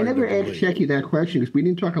 I mean, I never asked Shecky that question because we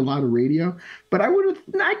didn't talk a lot of radio. But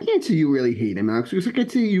I can't see you really hate him, Alex, because I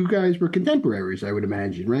could see you guys were contemporaries, I would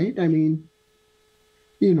imagine, right? I mean,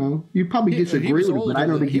 you know, you probably disagree with him, but I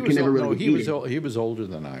don't think you can ever really hate him. He was older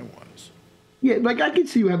than I was. Yeah, like I could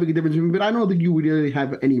see you having a difference, but I don't think you would really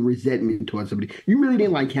have any resentment towards somebody. You really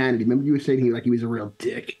didn't like Hannity. Remember you were saying he was a real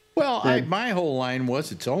dick. Well, my whole line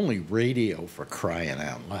was, it's only radio, for crying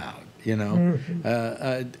out loud. You know,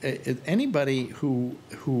 anybody who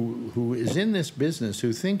is in this business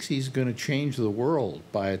who thinks he's going to change the world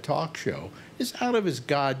by a talk show is out of his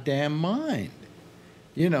goddamn mind.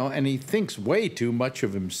 You know, and he thinks way too much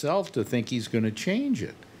of himself to think he's going to change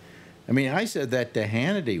it. I mean, I said that to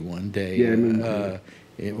Hannity one day when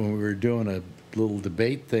we were doing a little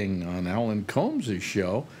debate thing on Alan Combs'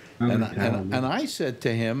 show, and I said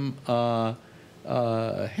to him,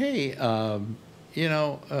 "Hey, you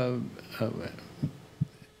know,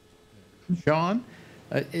 Sean,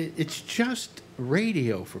 it's just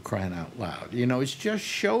radio, for crying out loud. You know, it's just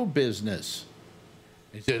show business."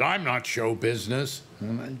 He said, "I'm not show business."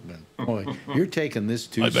 Boy, you're taking this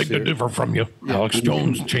too seriously. I beg to differ from you. Yeah. Alex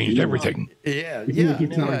Jones changed everything. Yeah,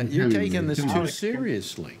 you're taking this too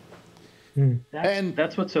seriously.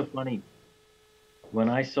 That's what's so funny. When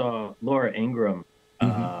I saw Laura Ingraham,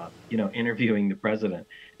 you know, interviewing the president,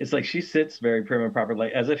 it's like she sits very prim and proper,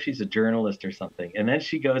 like as if she's a journalist or something, and then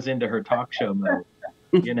she goes into her talk show mode,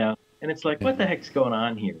 you know. And it's like, what the heck's going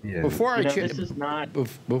on here? Yeah. Before I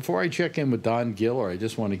check in with Don Giller, I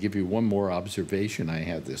just want to give you one more observation I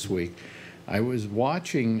had this week. I was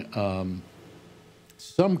watching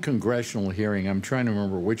some congressional hearing. I'm trying to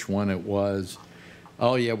remember which one it was.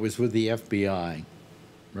 Oh yeah, it was with the FBI,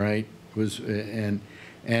 right? It was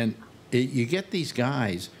you get these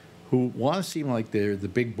guys who want to seem like they're the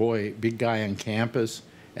big guy on campus,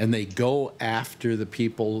 and they go after the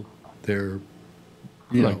people they're.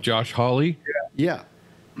 You know, Josh Hawley? Yeah.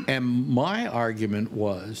 And my argument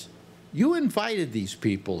was, you invited these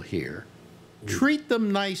people here. Treat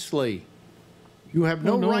them nicely. You have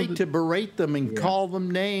no right to berate them and call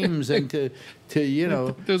them names and to you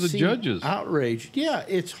know, they're the judges. Outraged. Yeah,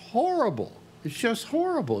 it's horrible. It's just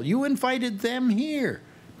horrible. You invited them here.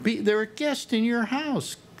 They're a guest in your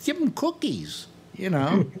house. Give them cookies, you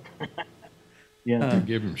know.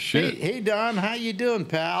 Give them shit. Hey, Don, how you doing,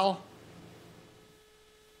 pal?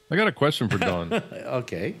 I got a question for Don.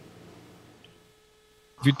 Okay.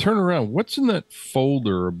 If you turn around, what's in that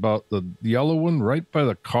folder about the yellow one right by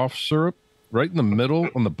the cough syrup, right in the middle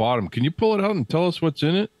on the bottom? Can you pull it out and tell us what's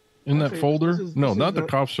in it in that folder? No, not the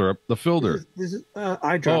cough syrup, the filter. This is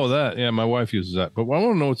eye drops. Oh, that. Yeah, my wife uses that. But I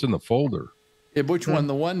want to know what's in the folder. Which one?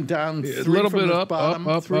 The one down A 3 little from bit the up, bottom?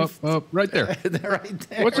 up, 3 up, right there. right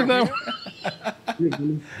there. What's in that?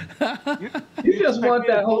 You just want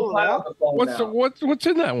that whole pull it pile out? to fall What's down. what's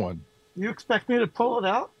in that one? You expect me to pull it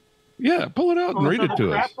out? Yeah, pull it out and Or read is it there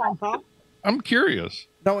to us. crap on top? I'm curious.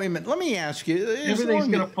 No, wait a minute. Let me ask you. Everything's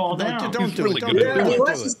gonna fall down. Don't He's do really it. Don't gonna do do it. it. He Don't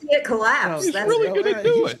wants do to it. see it collapse. He's That's really all gonna right.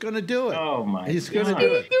 do He's it. going to do it. Oh my He's God. going to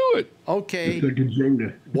do it. Do it. Okay. It's like a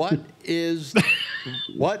Jenga. What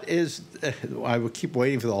is? I would keep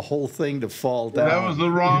waiting for the whole thing to fall down. That was the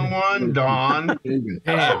wrong one, Don. Jenga.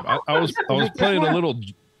 Damn, I was playing a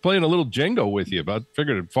little Jenga with you, but I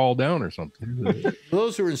figured it'd fall down or something.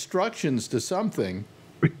 Those are instructions to something.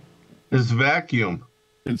 His vacuum.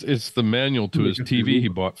 It's the manual to his TV he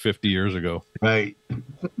bought 50 years ago. Right.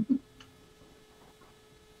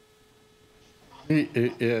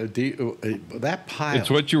 That pile.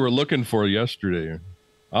 It's what you were looking for yesterday.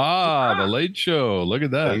 Ah, the Late Show. Look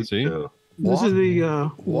at that. Right, See? This is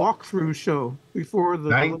the walkthrough show before the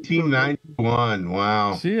 1991.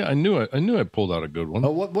 Wow. See, I knew I pulled out a good one.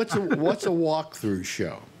 What's a walkthrough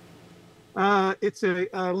show? It's a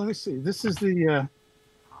let me see. This is the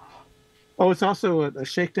it's also a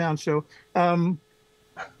shakedown show.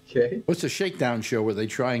 Okay. What's a shakedown show where they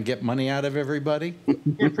try and get money out of everybody?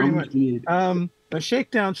 Yeah, pretty much. A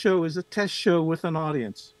shakedown show is a test show with an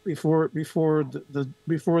audience before the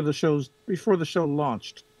show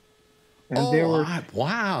launched. And there were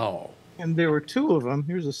wow. And there were 2 of them.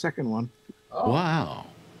 Here's the second one. Oh. Wow.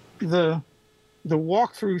 The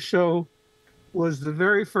walkthrough show was the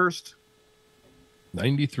very first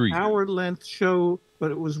 93. hour-length show,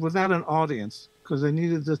 but it was without an audience because they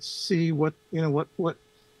needed to see what to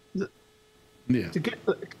get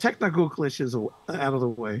the technical glitches out of the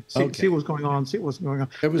way. See what's going on. There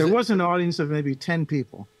was an audience of maybe 10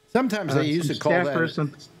 people. Sometimes they used to call that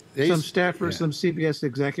some staffers, some CBS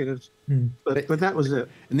executives, but that was it.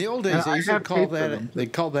 In the old days, they used to call that. They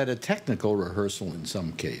call that a technical rehearsal in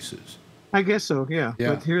some cases. I guess so, yeah.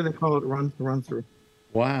 But here they call it run through.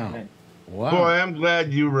 Wow. Wow. Boy, I'm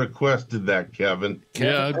glad you requested that, Kevin.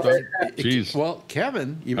 Yeah, jeez. Well,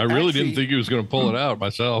 Kevin, I really didn't think he was going to pull it out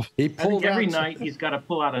myself. He I pulled think every out night he's got to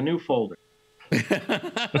pull out a new folder.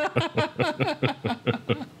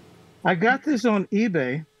 I got this on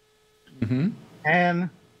eBay, and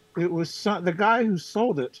it was the guy who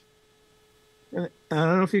sold it. And I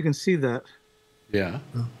don't know if you can see that. Yeah.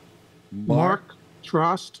 Mark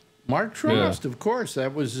Trost. Mark Trost, of course.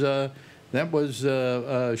 That was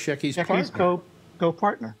Shecky's partner.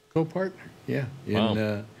 Co-partner. Co-partner. Yeah.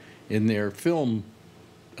 In their film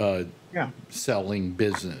selling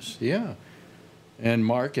business. Yeah. And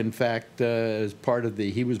Mark, in fact, as part of the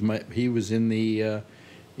he was in the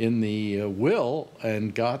will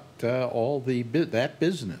and got all that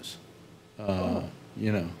business. Rather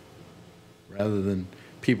than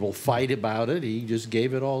people fight about it, he just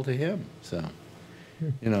gave it all to him. So,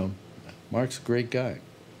 Mark's a great guy.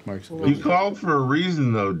 You called for a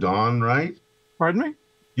reason, though, Don, right? Pardon me?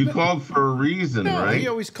 You called for a reason, right? He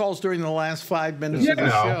always calls during the last 5 minutes of the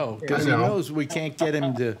show because he knows we can't get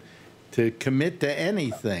him to commit to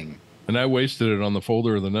anything. And I wasted it on the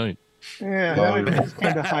folder of the night. Yeah, it's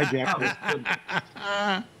kind of hijacked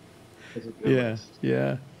it. Yeah.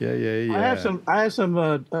 I have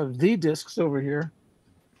some V discs over here.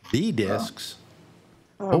 V discs.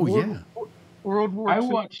 World War II. I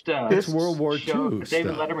watched it's World War II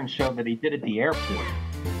David Letterman show that he did at the airport.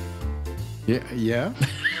 Yeah.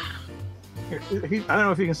 I don't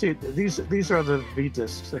know if you can see it. These are the V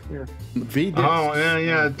discs here. V discs. Oh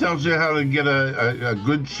yeah. It tells you how to get a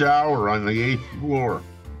good shower on the 8th floor.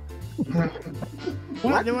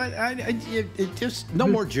 What? Just no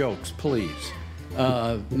more jokes, please.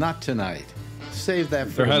 Not tonight. Save that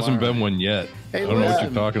for There hasn't tomorrow. been one yet. Hey, I don't know what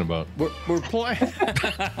you're talking about. We're playing.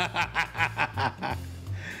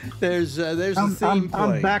 There's a theme playing.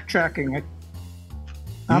 I'm backtracking.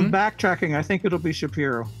 I'm backtracking. I think it'll be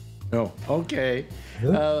Shapiro. Oh, okay.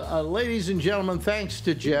 Ladies and gentlemen, thanks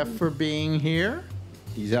to Jeff for being here.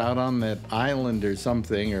 He's out on that island or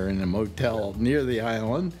something, or in a motel near the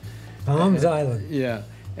island. Tom's Island. Yeah.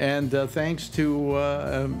 And thanks to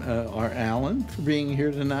our Alan for being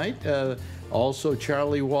here tonight. Also,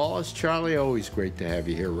 Charlie Wallace. Charlie, always great to have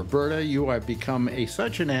you here. Roberta, you have become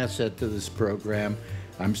such an asset to this program.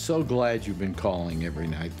 I'm so glad you've been calling every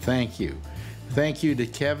night. Thank you. Thank you to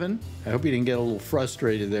Kevin. I hope you didn't get a little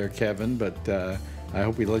frustrated there, Kevin, but I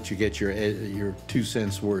hope we let you get your 2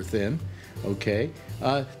 cents worth in. Okay.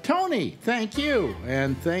 Tony, thank you.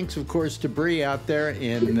 And thanks, of course, to Bree out there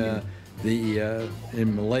in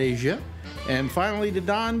Malaysia. And finally to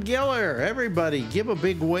Don Giller. Everybody, give a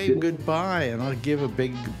big wave goodbye, and I'll give a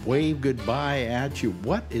big wave goodbye at you.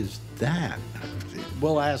 What is that?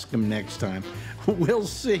 We'll ask him next time. We'll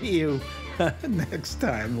see you next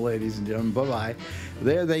time, ladies and gentlemen. Bye-bye.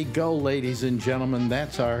 There they go, ladies and gentlemen.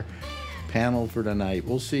 That's our panel for tonight.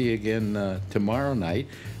 We'll see you again tomorrow night.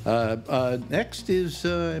 Next is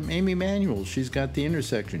Amy Manuel. She's got the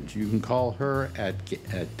Intersections. You can call her at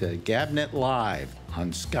Gabnet Live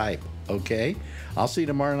on Skype. Okay? I'll see you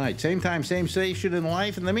tomorrow night. Same time, same station in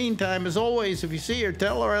life. In the meantime, as always, if you see her,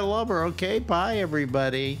 tell her I love her. Okay? Bye,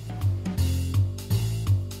 everybody.